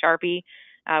one like a Sharpie,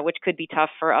 which could be tough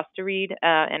for us to read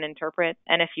and interpret.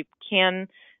 And if you can,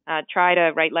 try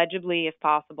to write legibly if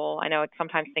possible. I know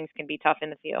sometimes things can be tough in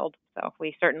the field, so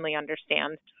we certainly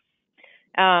understand.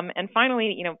 And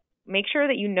finally, make sure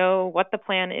that you know what the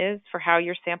plan is for how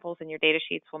your samples and your data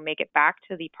sheets will make it back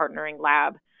to the partnering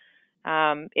lab.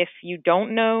 If you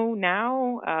don't know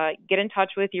now, get in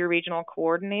touch with your regional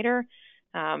coordinator,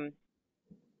 and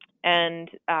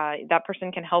that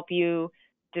person can help you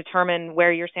determine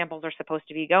where your samples are supposed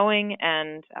to be going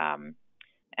and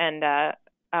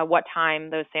what time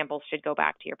those samples should go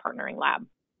back to your partnering lab.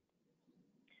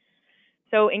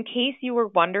 So in case you were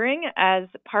wondering, as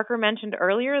Parker mentioned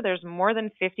earlier, there's more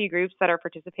than 50 groups that are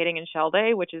participating in Shell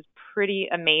Day, which is pretty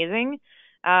amazing.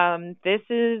 This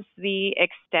is the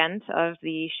extent of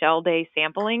the Shell Day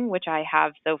sampling, which I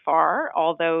have so far,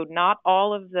 although not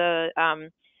all of the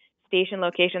station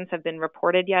locations have been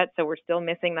reported yet, so we're still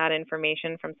missing that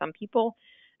information from some people.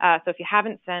 So if you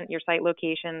haven't sent your site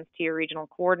locations to your regional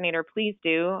coordinator, please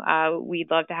do.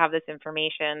 We'd love to have this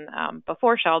information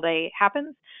before Shell Day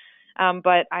happens.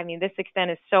 But I mean, this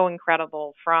extent is so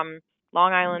incredible from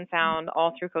Long Island Sound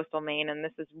all through coastal Maine, and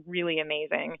this is really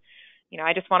amazing.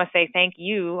 I just want to say thank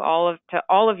you to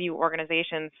all of you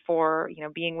organizations for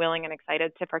being willing and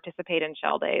excited to participate in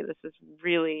Shell Day. This is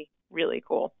really, really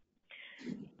cool.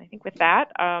 I think with that,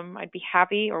 I'd be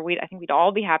happy, I think we'd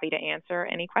all be happy to answer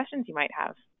any questions you might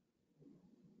have.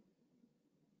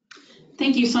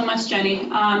 Thank you so much, Jenny.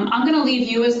 I'm going to leave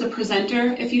you as the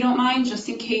presenter, if you don't mind, just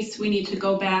in case we need to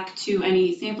go back to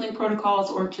any sampling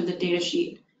protocols or to the data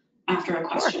sheet after a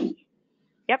question. Sure.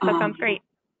 Yep, that sounds great.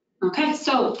 Okay,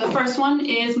 so the first one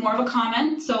is more of a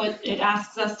comment. So it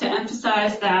asks us to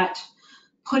emphasize that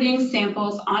putting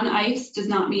samples on ice does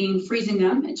not mean freezing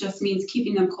them. It just means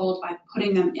keeping them cold by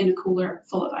putting them in a cooler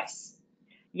full of ice.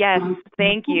 Yes,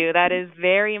 thank you. That is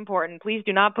very important. Please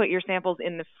do not put your samples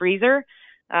in the freezer.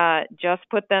 Just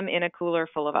put them in a cooler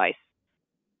full of ice.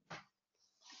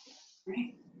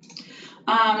 Right.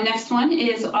 Next one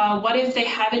is, what if they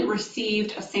haven't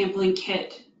received a sampling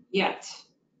kit yet?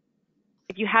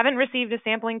 If you haven't received a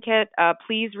sampling kit,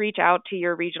 please reach out to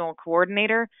your regional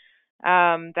coordinator.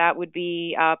 That would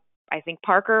be I think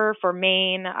Parker for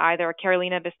Maine, either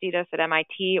Carolina Bastidas at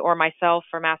MIT, or myself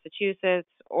for Massachusetts,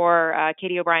 or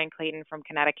Katie O'Brien Clayton from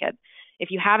Connecticut.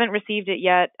 If you haven't received it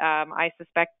yet, I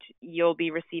suspect you'll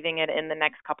be receiving it in the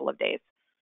next couple of days.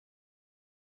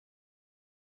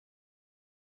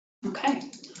 Okay.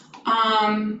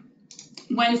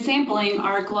 When sampling,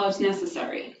 are gloves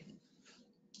necessary?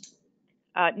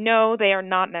 No, they are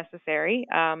not necessary.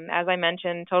 As I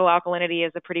mentioned, total alkalinity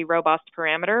is a pretty robust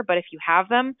parameter, but if you have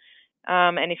them,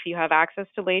 and if you have access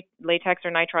to latex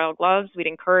or nitrile gloves, we'd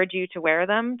encourage you to wear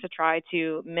them to try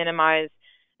to minimize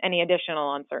any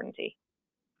additional uncertainty.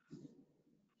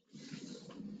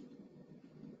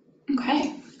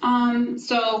 Okay.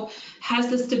 So has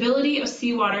the stability of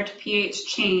seawater to pH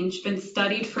change been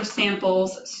studied for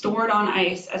samples stored on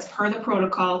ice as per the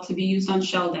protocol to be used on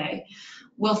shell day?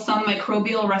 Will some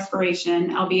microbial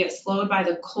respiration, albeit slowed by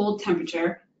the cold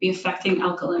temperature, be affecting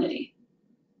alkalinity?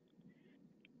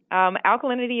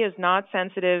 Alkalinity is not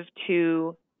sensitive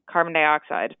to carbon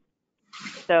dioxide.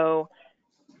 So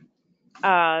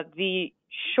the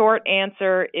short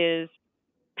answer is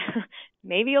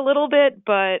maybe a little bit,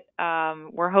 but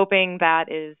we're hoping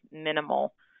that is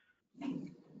minimal.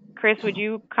 Chris, would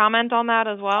you comment on that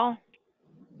as well?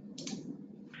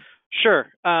 Sure.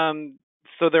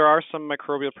 So there are some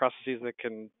microbial processes that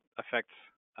can affect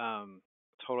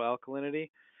total alkalinity.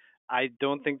 I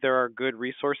don't think there are good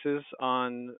resources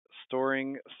on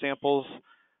storing samples,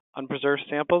 unpreserved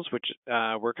samples, which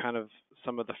we're kind of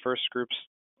some of the first groups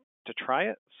to try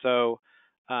it. So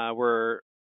we're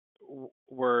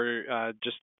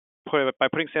just by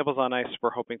putting samples on ice, we're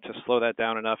hoping to slow that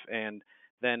down enough and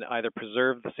then either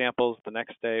preserve the samples the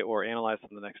next day or analyze them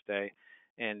the next day,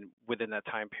 and within that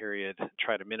time period,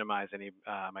 try to minimize any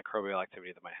microbial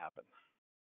activity that might happen.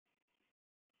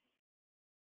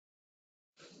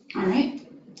 All right.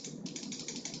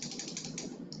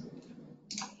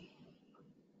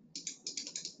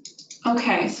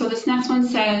 Okay, so this next one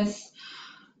says,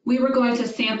 we were going to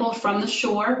sample from the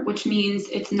shore, which means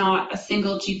it's not a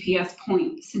single GPS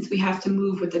point since we have to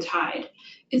move with the tide.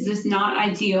 Is this not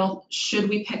ideal? Should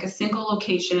we pick a single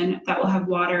location that will have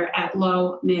water at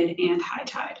low, mid, and high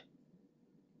tide?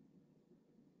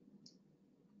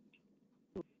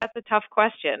 That's a tough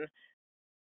question.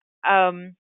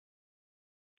 I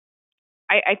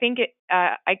think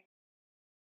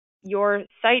your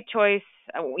site choice,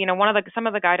 some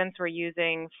of the guidance we're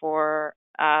using for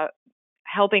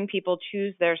helping people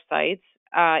choose their sites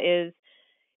is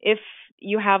if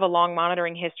you have a long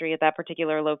monitoring history at that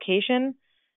particular location,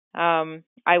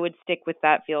 I would stick with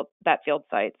that field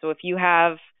site. So if you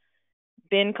have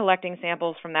been collecting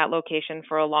samples from that location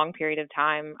for a long period of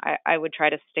time, I would try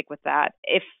to stick with that.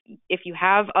 If you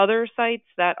have other sites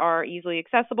that are easily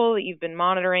accessible that you've been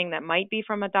monitoring that might be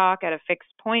from a dock at a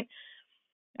fixed point,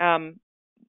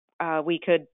 we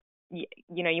could,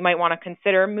 you might want to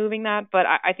consider moving that. But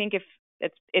I think if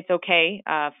it's okay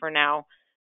for now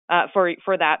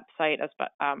for that site.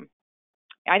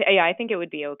 I think it would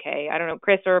be okay. I don't know,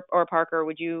 Chris or Parker,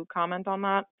 would you comment on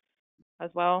that as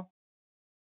well?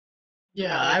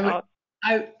 Yeah,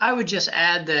 I would just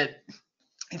add that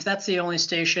if that's the only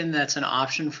station that's an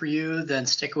option for you, then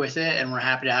stick with it, and we're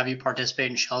happy to have you participate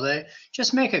in Shell Day.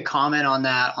 Just make a comment on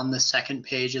that on the second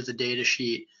page of the data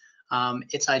sheet.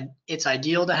 It's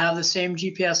ideal to have the same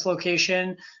GPS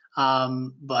location,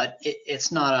 but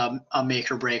it's not a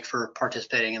make or break for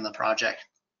participating in the project.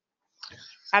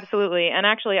 Absolutely. And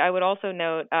actually, I would also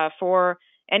note for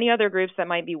any other groups that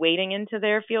might be wading into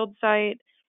their field site,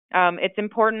 it's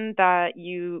important that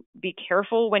you be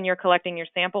careful when you're collecting your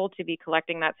sample to be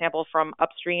collecting that sample from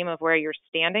upstream of where you're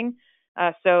standing.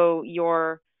 So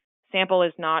your sample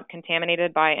is not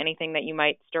contaminated by anything that you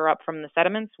might stir up from the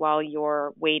sediments while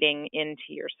you're wading into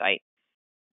your site.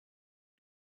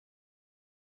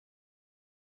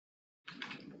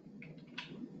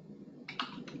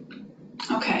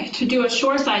 Okay, to do a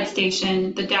shoreside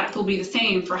station, the depth will be the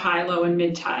same for high, low, and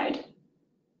mid tide.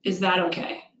 Is that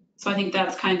okay? So I think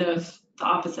that's kind of the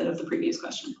opposite of the previous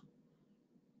question.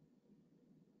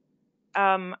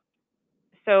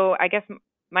 So I guess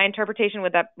my interpretation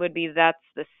would be that's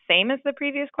the same as the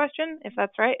previous question, if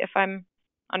that's right, if I'm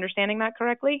understanding that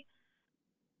correctly.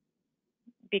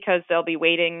 Because they'll be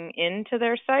wading into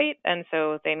their site, and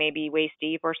so they may be waist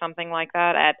deep or something like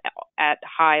that at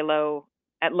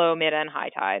low, mid, and high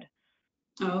tide.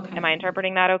 Oh, okay. Am I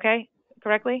interpreting that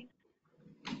correctly?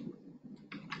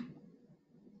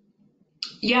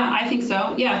 Yeah, I think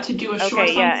so. Yeah, to do a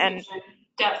shoreside station,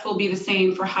 depth will be the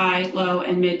same for high, low,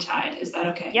 and mid tide. Is that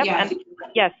okay? Yep. Yeah.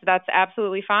 Yes, that's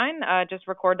absolutely fine. Just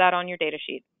record that on your data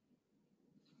sheet.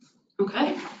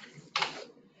 Okay.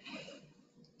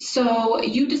 So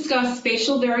you discussed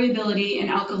spatial variability and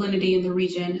alkalinity in the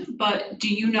region, but do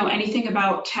you know anything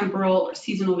about temporal or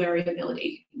seasonal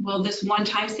variability? Will this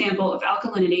one-time sample of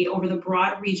alkalinity over the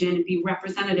broad region be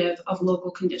representative of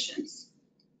local conditions?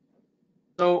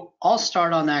 So I'll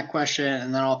start on that question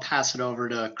and then I'll pass it over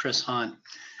to Chris Hunt.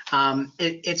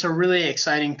 It's a really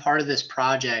exciting part of this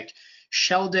project.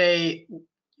 Shell Day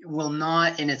will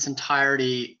not in its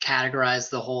entirety categorize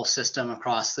the whole system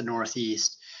across the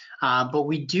Northeast. But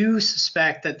we do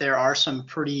suspect that there are some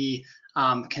pretty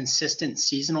consistent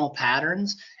seasonal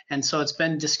patterns. And so it's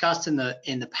been discussed in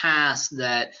the past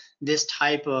that this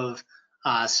type of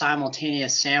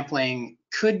simultaneous sampling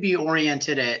could be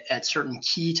oriented at certain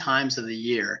key times of the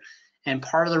year. And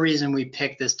part of the reason we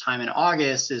picked this time in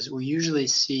August is we usually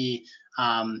see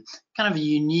kind of a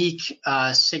unique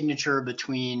signature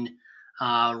between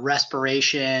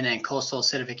respiration and coastal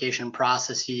acidification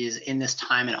processes in this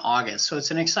time in August. So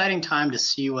it's an exciting time to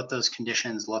see what those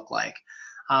conditions look like.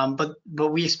 But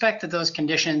we expect that those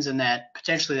conditions and that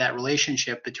potentially that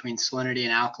relationship between salinity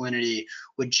and alkalinity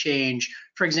would change.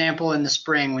 For example, in the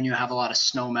spring when you have a lot of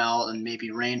snow melt and maybe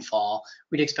rainfall,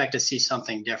 we'd expect to see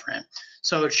something different.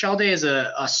 So Shell Day is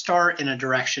a start in a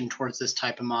direction towards this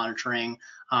type of monitoring,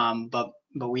 but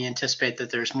we anticipate that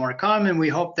there's more to come, and we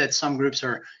hope that some groups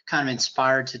are kind of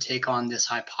inspired to take on this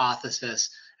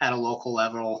hypothesis at a local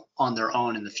level on their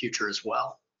own in the future as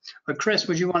well. But Chris,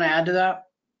 would you want to add to that?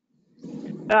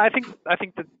 I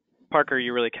think that, Parker,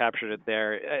 you really captured it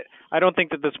there. I don't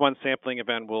think that this one sampling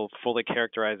event will fully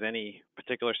characterize any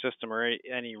particular system or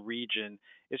any region.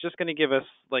 It's just going to give us,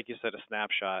 like you said, a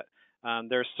snapshot.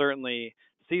 There's certainly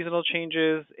seasonal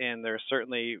changes, and there's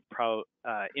certainly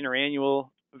interannual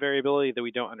variability that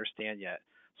we don't understand yet.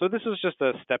 So this is just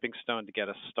a stepping stone to get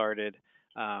us started,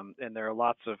 and there are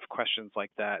lots of questions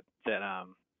like that that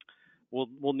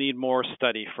we'll need more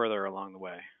study further along the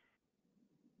way.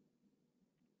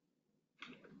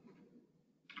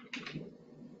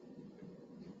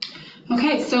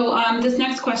 Okay, so this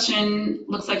next question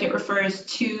looks like it refers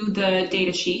to the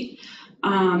data sheet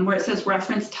where it says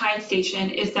reference tide station.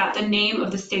 Is that the name of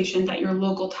the station that your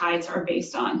local tides are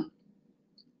based on?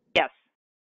 Yes.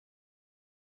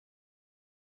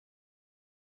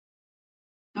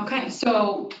 Okay,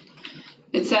 so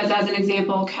it says, as an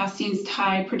example, Castine's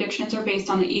tide predictions are based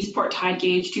on the Eastport tide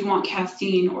gauge. Do you want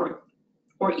Castine or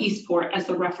Eastport as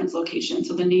the reference location?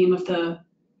 So the name of the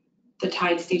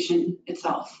tide station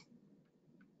itself.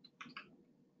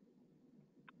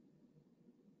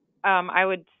 I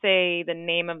would say the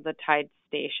name of the tide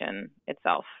station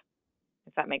itself,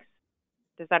 if that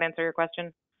does that answer your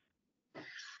question?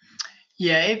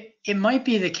 Yeah, it might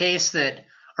be the case that,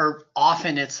 or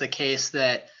often it's the case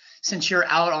that since you're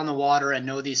out on the water and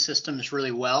know these systems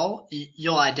really well,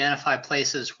 you'll identify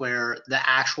places where the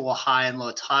actual high and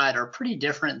low tide are pretty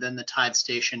different than the tide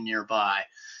station nearby.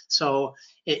 So,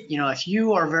 if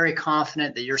you are very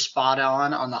confident that you're spot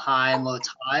on the high and low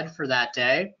tide for that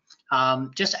day,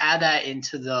 just add that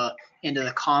into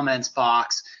the comments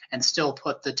box and still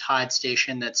put the tide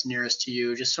station that's nearest to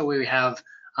you, just so we have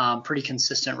pretty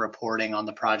consistent reporting on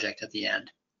the project at the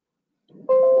end.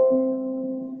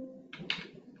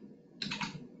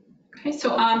 Okay,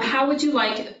 so how would you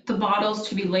like the bottles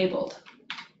to be labeled?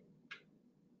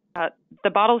 The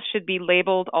bottles should be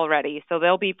labeled already, so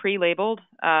they'll be pre-labeled,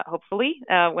 hopefully,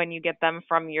 when you get them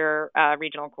from your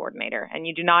regional coordinator, and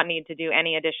you do not need to do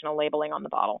any additional labeling on the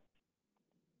bottle.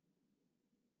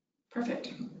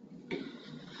 Perfect.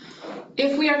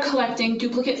 If we are collecting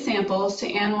duplicate samples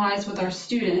to analyze with our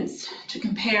students to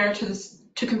compare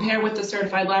with the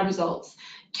certified lab results,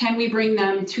 can we bring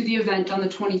them to the event on the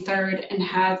 23rd and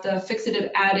have the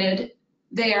fixative added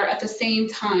there at the same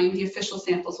time the official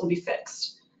samples will be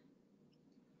fixed?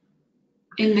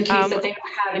 In the case that they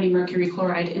don't have any mercury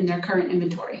chloride in their current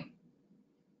inventory.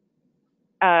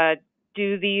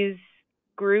 Do these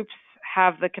groups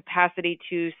have the capacity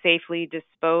to safely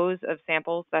dispose of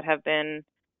samples that have been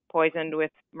poisoned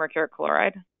with mercuric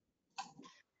chloride?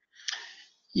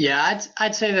 Yeah,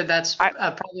 I'd say that that's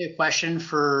probably a question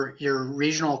for your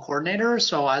regional coordinator.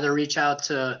 So either reach out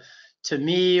to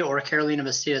me or Carolina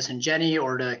Bastidas and Jennie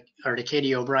or to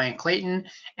Katie O'Brien Clayton,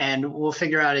 and we'll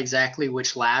figure out exactly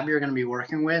which lab you're going to be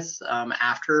working with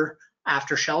after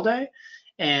Shell Day.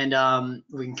 And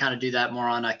we can kind of do that more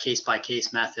on a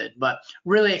case-by-case method. But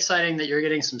really exciting that you're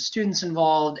getting some students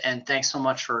involved, and thanks so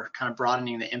much for kind of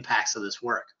broadening the impacts of this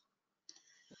work.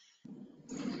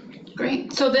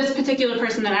 Great. So this particular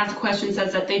person that asked the question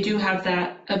says that they do have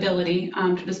that ability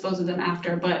to dispose of them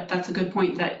after, but that's a good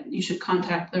point that you should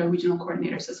contact the regional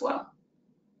coordinators as well.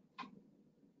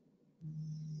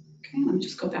 Okay, let me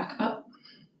just go back up.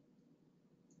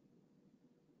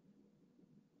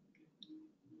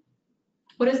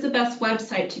 What is the best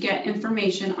website to get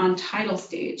information on tidal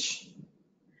stage?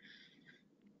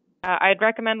 I'd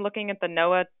recommend looking at the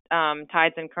NOAA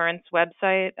Tides and Currents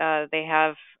website. They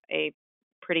have a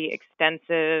pretty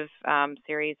extensive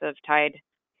series of tide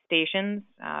stations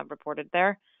reported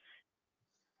there.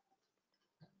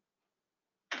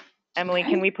 Emily,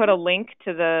 can we put a link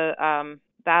to the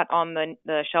that on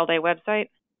the Shell Day website?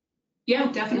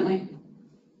 Yeah, definitely.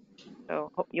 So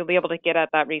you'll be able to get at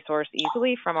that resource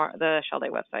easily from the Shell Day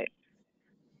website.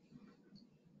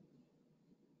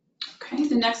 Okay,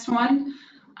 the next one.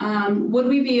 Would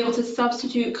we be able to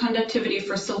substitute conductivity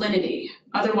for salinity?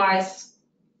 Otherwise,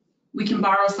 we can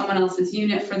borrow someone else's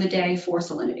unit for the day for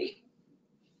salinity.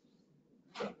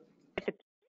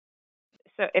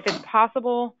 If it's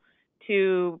possible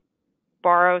to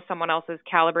borrow someone else's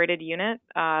calibrated unit,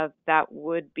 that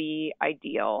would be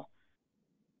ideal.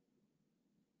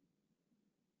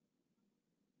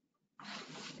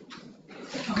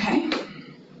 Okay.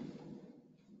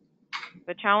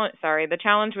 The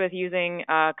challenge with using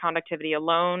conductivity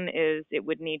alone is it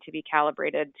would need to be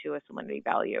calibrated to a salinity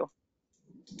value.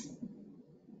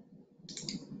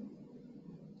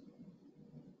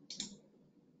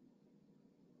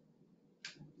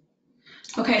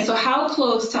 Okay, so how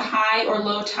close to high or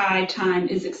low tide time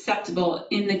is acceptable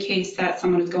in the case that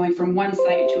someone is going from one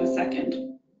site to a second?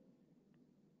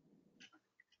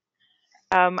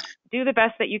 Do the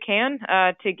best that you can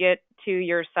to get to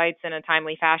your sites in a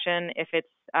timely fashion. If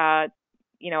it's a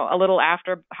little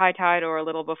after high tide or a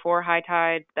little before high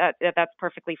tide, that's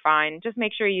perfectly fine. Just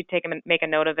make sure you make a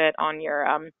note of it on your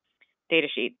data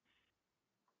sheet.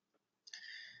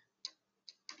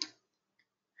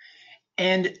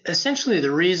 And essentially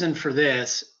the reason for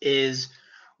this is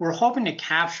we're hoping to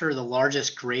capture the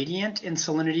largest gradient in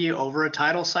salinity over a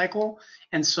tidal cycle.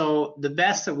 And so the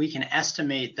best that we can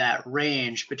estimate that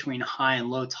range between high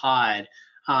and low tide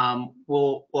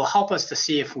will help us to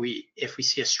see if we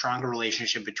see a stronger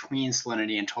relationship between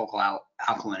salinity and total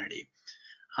alkalinity.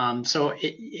 So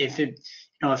if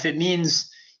it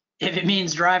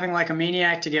means driving like a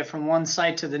maniac to get from one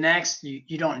site to the next,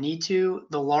 you don't need to.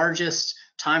 The largest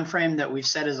time frame that we've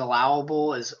said is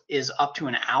allowable is up to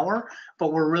an hour,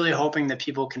 but we're really hoping that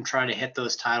people can try to hit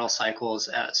those tidal cycles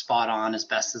spot on as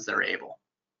best as they're able.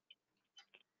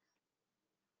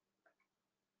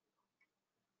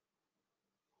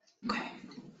 Okay.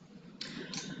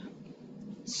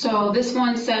 So this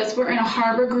one says, we're in a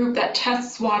harbor group that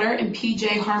tests water in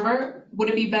PJ Harbor. Would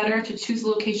it be better to choose a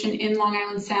location in Long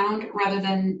Island Sound rather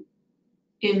than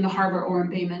in the harbor or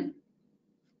embayment?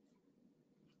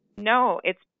 No,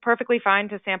 it's perfectly fine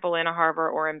to sample in a harbor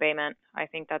or embayment. I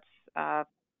think that's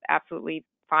absolutely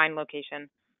fine location.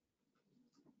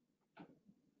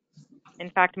 In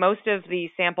fact, most of the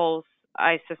samples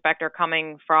I suspect are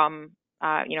coming from,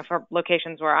 for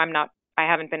locations where I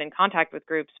haven't been in contact with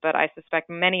groups, but I suspect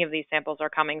many of these samples are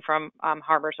coming from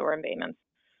harbors or embayments.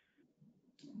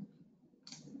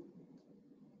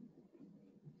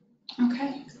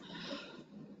 Okay.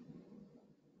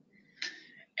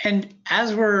 And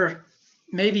as we're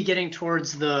maybe getting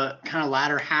towards the kind of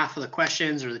latter half of the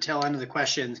questions or the tail end of the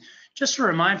questions, just to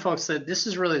remind folks that this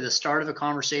is really the start of a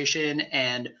conversation,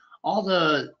 and all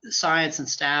the science and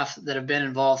staff that have been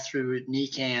involved through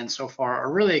NECAN so far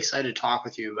are really excited to talk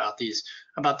with you about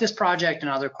this project and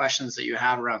other questions that you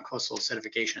have around coastal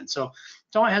acidification. So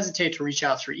don't hesitate to reach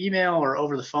out through email or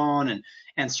over the phone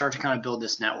and start to kind of build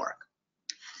this network.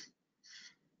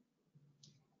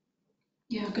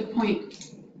 Yeah, good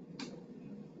point.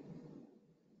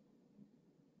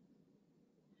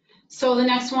 So the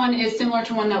next one is similar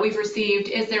to one that we've received.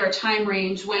 Is there a time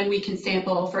range when we can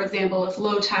sample? For example, if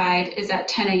low tide is at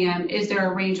 10 a.m., is there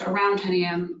a range around 10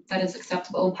 a.m. that is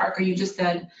acceptable? And Parker, you just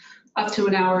said up to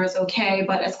an hour is okay,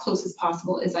 but as close as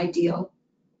possible is ideal.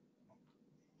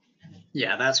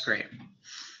 Yeah, that's great.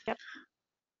 Yep.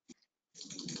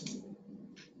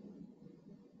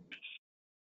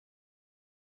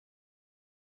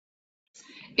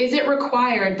 Is it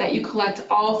required that you collect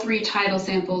all 3 tidal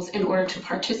samples in order to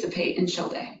participate in Shell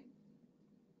Day?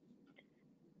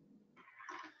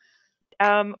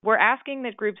 We're asking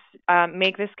that groups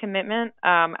make this commitment.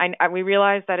 We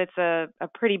realize that it's a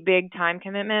pretty big time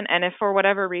commitment, and if for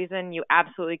whatever reason you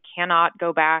absolutely cannot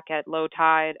go back at low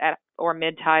tide or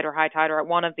mid tide or high tide or at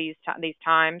one of these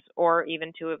times or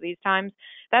even 2 of these times,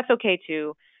 that's okay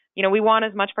too. We want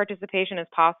as much participation as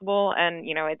possible, and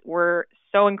we're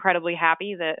so incredibly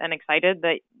happy and excited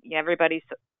that everybody's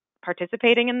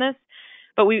participating in this.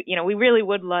 But we really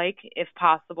would like, if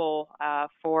possible,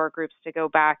 for groups to go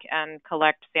back and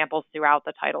collect samples throughout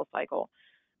the tidal cycle.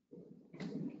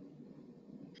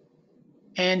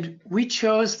 And we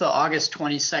chose the August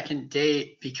 22nd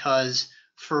date because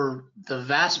for the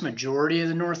vast majority of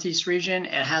the Northeast region,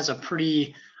 it has a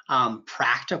pretty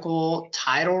practical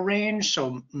tidal range.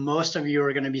 So most of you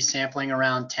are going to be sampling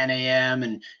around 10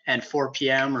 a.m. and 4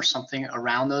 p.m. or something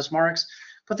around those marks.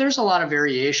 But there's a lot of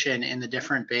variation in the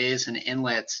different bays and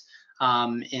inlets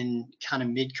in kind of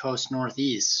mid-coast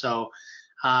Northeast. So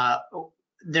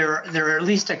there are at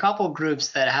least a couple groups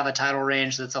that have a tidal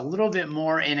range that's a little bit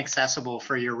more inaccessible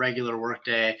for your regular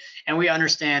workday. And we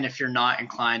understand if you're not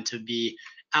inclined to be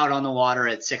out on the water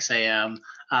at 6 a.m.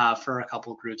 For a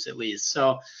couple groups at least.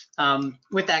 So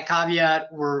with that caveat,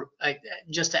 we're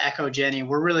just to echo Jenny,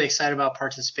 we're really excited about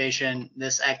participation.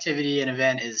 This activity and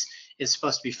event is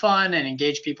supposed to be fun and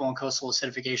engage people in coastal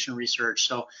acidification research.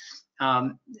 So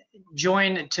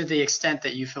join to the extent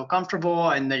that you feel comfortable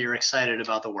and that you're excited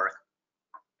about the work.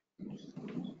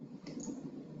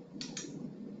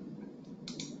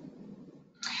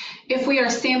 If we are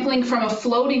sampling from a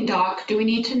floating dock, do we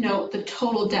need to note the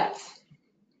total depth?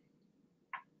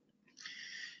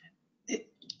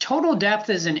 Total depth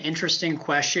is an interesting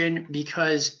question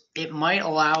because it might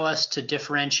allow us to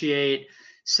differentiate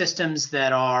systems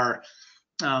that are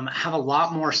have a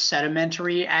lot more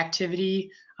sedimentary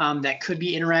activity that could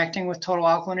be interacting with total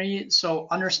alkalinity. So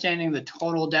understanding the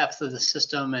total depth of the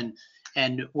system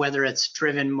and whether it's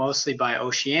driven mostly by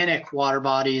oceanic water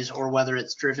bodies or whether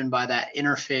it's driven by that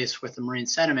interface with the marine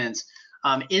sediments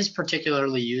is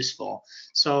particularly useful.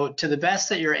 So to the best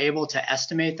that you're able to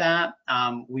estimate that,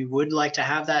 we would like to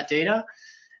have that data.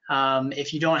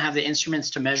 If you don't have the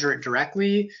instruments to measure it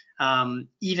directly,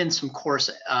 even some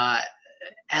coarse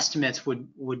estimates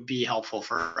would be helpful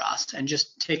for us. And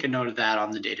just take a note of that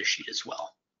on the data sheet as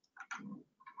well.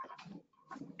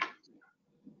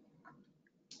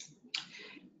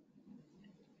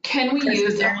 Can we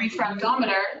use a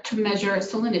refractometer to measure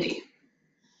salinity?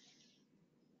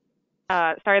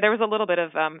 Sorry, there was a little bit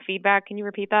of feedback. Can you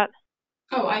repeat that?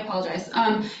 Oh, I apologize.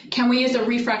 Can we use a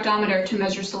refractometer to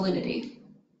measure salinity?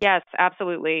 Yes,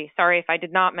 absolutely. Sorry if I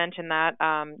did not mention that.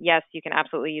 Yes, you can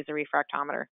absolutely use a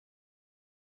refractometer.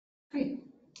 Great.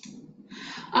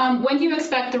 When do you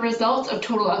expect the results of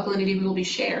total alkalinity will be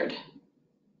shared?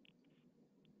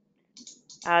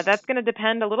 That's going to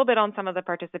depend a little bit on some of the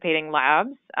participating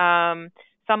labs.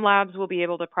 Some labs will be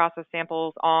able to process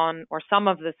samples on, or some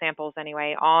of the samples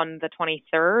anyway, on the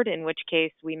 23rd, in which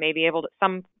case we may be able to,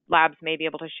 some labs may be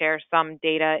able to share some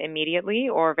data immediately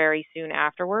or very soon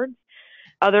afterwards.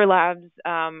 Other labs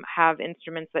have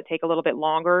instruments that take a little bit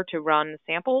longer to run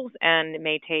samples, and it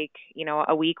may take, you know,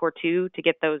 a week or two to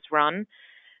get those run.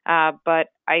 But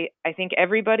I think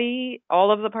everybody,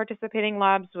 all of the participating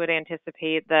labs would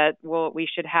anticipate that we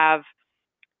should have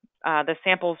the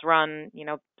samples run, you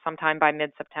know, sometime by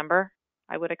mid-September,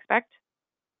 I would expect.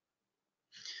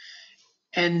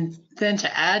 And then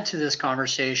to add to this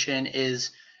conversation is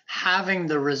having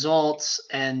the results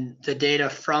and the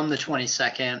data from the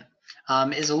 22nd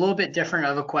is a little bit different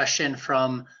of a question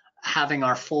from having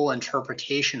our full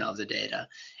interpretation of the data.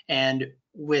 And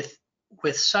with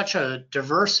such a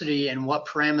diversity in what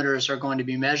parameters are going to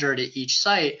be measured at each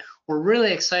site, we're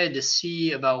really excited to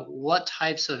see about what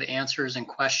types of answers and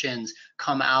questions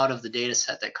come out of the data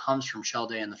set that comes from Shell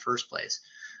Day in the first place.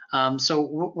 So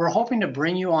we're hoping to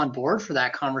bring you on board for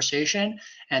that conversation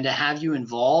and to have you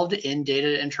involved in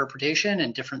data interpretation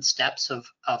and different steps of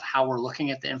how we're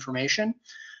looking at the information.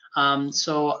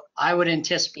 So I would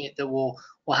anticipate that we'll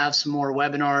have some more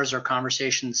webinars or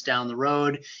conversations down the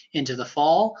road into the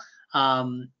fall.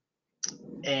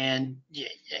 And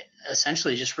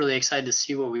essentially just really excited to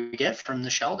see what we get from the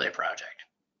Shell Day project.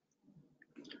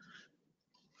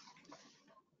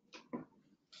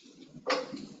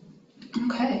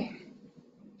 Okay.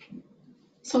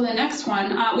 So the next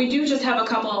one, we do just have a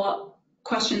couple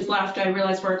questions left. I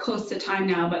realize we're close to time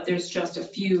now, but there's just a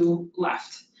few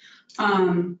left.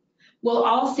 Will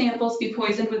all samples be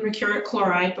poisoned with mercuric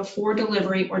chloride before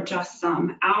delivery or just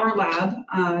some? Our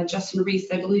lab, Justin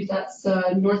Reese, I believe that's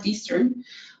Northeastern,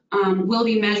 will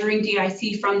be measuring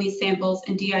DIC from these samples,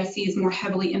 and DIC is more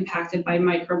heavily impacted by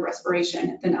microbe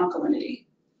respiration than alkalinity.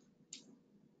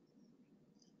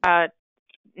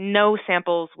 No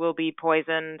samples will be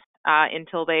poisoned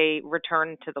until they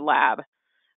return to the lab,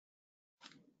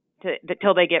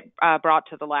 till they get brought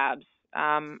to the labs.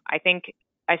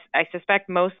 I suspect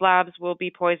most labs will be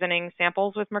poisoning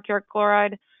samples with mercuric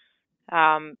chloride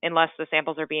unless the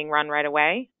samples are being run right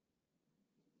away.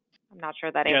 I'm not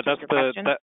sure that answers your question.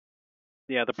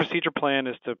 The procedure plan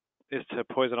is to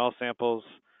poison all samples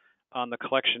on the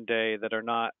collection day that are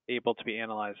not able to be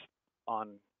analyzed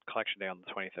on collection day on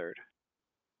the 23rd.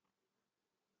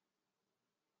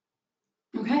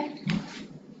 Okay.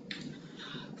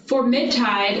 For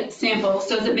mid-tide samples,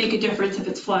 does it make a difference if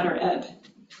it's flood or ebb?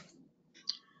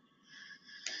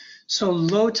 So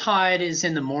low tide is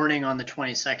in the morning on the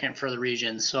 22nd for the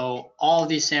region. So all of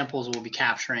these samples will be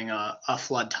capturing a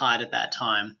flood tide at that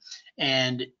time.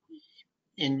 And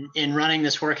in running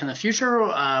this work in the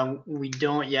future, we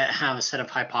don't yet have a set of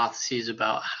hypotheses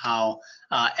about how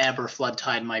ebb or flood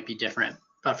tide might be different.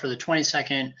 But for the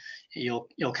 22nd,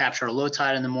 you'll capture a low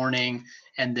tide in the morning,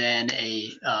 and then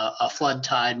a flood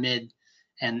tide mid,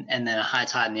 and then a high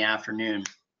tide in the afternoon.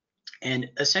 And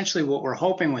essentially what we're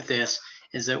hoping with this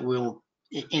is that we'll,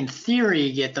 in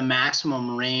theory, get the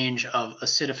maximum range of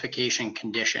acidification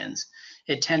conditions.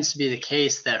 It tends to be the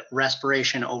case that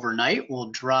respiration overnight will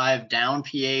drive down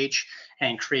pH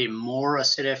and create more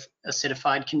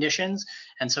acidified conditions.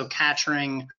 And so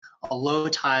capturing a low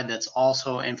tide that's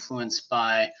also influenced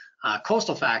by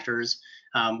coastal factors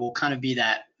will kind of be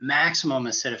that maximum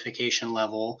acidification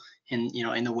level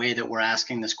in the way that we're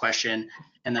asking this question,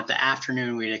 and that the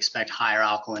afternoon we'd expect higher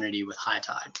alkalinity with high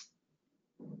tide.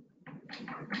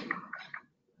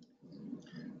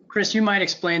 Chris, you might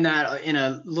explain that in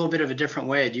a little bit of a different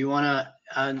way. Do you want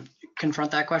to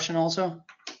confront that question also?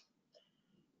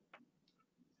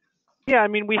 Yeah, I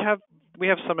mean, we have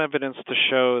some evidence to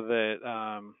show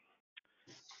that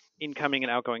incoming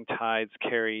and outgoing tides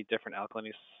carry different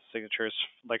alkalinity signatures,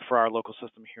 like for our local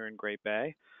system here in Great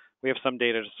Bay. We have some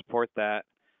data to support that.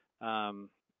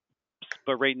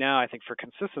 But right now, I think for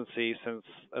consistency, since,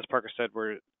 as Parker said,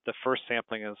 the first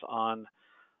sampling is on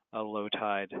a low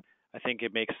tide, I think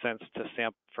it makes sense to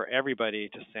for everybody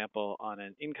to sample on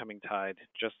an incoming tide,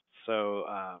 just so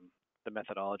the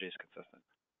methodology is consistent.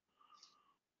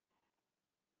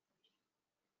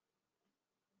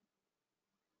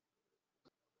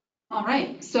 All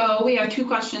right, so we have 2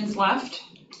 questions left.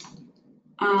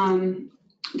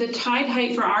 The tide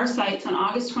height for our sites on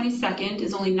August 22nd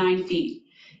is only 9 feet.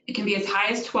 It can be as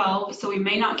high as 12, so we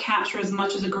may not capture as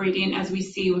much as a gradient as we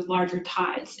see with larger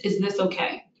tides. Is this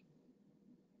okay?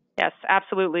 Yes,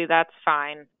 absolutely, that's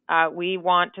fine. We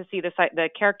want to see the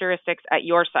characteristics at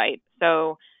your site.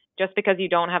 So just because you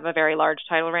don't have a very large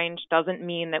tidal range doesn't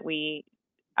mean that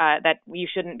that you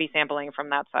shouldn't be sampling from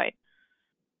that site.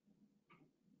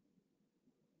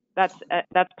 That's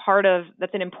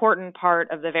an important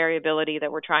part of the variability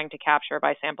that we're trying to capture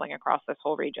by sampling across this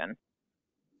whole region.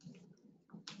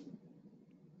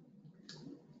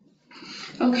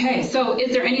 Okay, so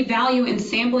is there any value in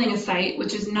sampling a site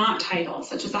which is not tidal,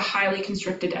 such as a highly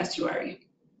constricted estuary?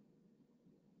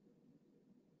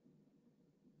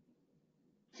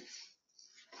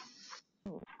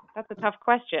 That's a tough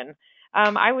question.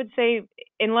 I would say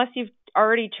unless you've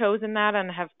already chosen that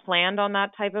and have planned on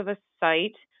that type of a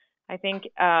site, I think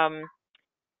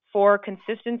for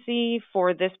consistency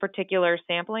for this particular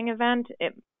sampling event,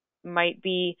 it might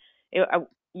be,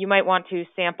 you might want to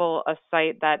sample a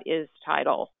site that is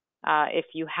tidal if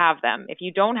you have them. If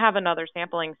you don't have another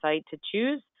sampling site to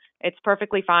choose, it's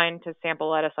perfectly fine to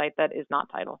sample at a site that is not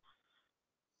tidal.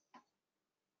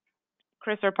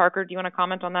 Chris or Parker, do you want to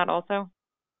comment on that also?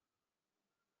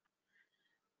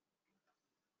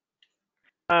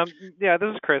 Yeah, this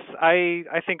is Chris.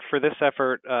 I think for this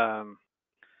effort,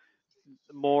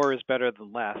 more is better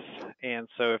than less. And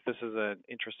so if this is an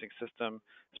interesting system,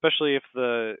 especially if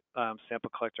the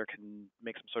sample collector can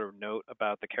make some sort of note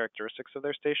about the characteristics of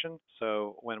their station.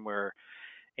 So when we're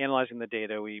analyzing the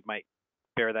data, we might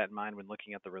bear that in mind when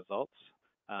looking at the results.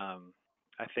 I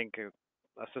think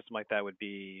a system like that would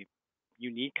be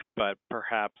unique, but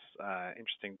perhaps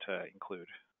interesting to include.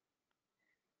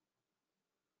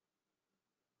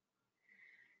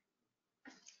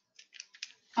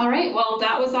 All right, well,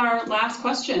 that was our last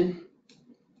question.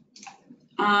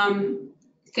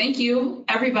 Thank you,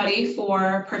 everybody,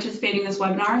 for participating in this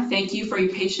webinar. Thank you for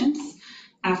your patience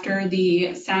after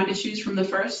the sound issues from the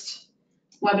first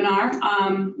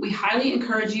webinar. We highly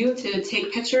encourage you to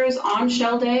take pictures on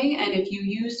Shell Day, and if you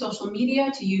use social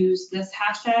media, to use this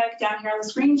hashtag down here on the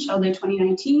screen, Shell Day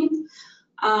 2019.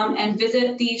 And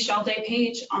visit the Shell Day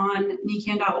page on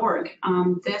NECAN.org.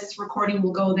 This recording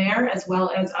will go there as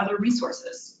well as other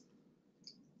resources.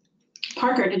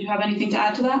 Parker, did you have anything to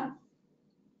add to that?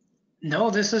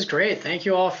 No, this is great. Thank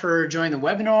you all for joining the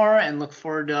webinar, and look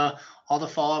forward to all the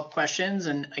follow-up questions.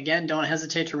 And again, don't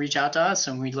hesitate to reach out to us,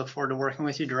 and we look forward to working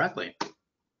with you directly.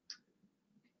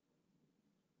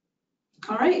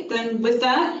 All right, then with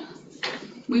that,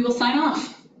 we will sign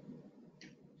off.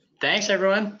 Thanks,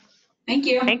 everyone. Thank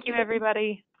you. Thank you,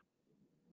 everybody.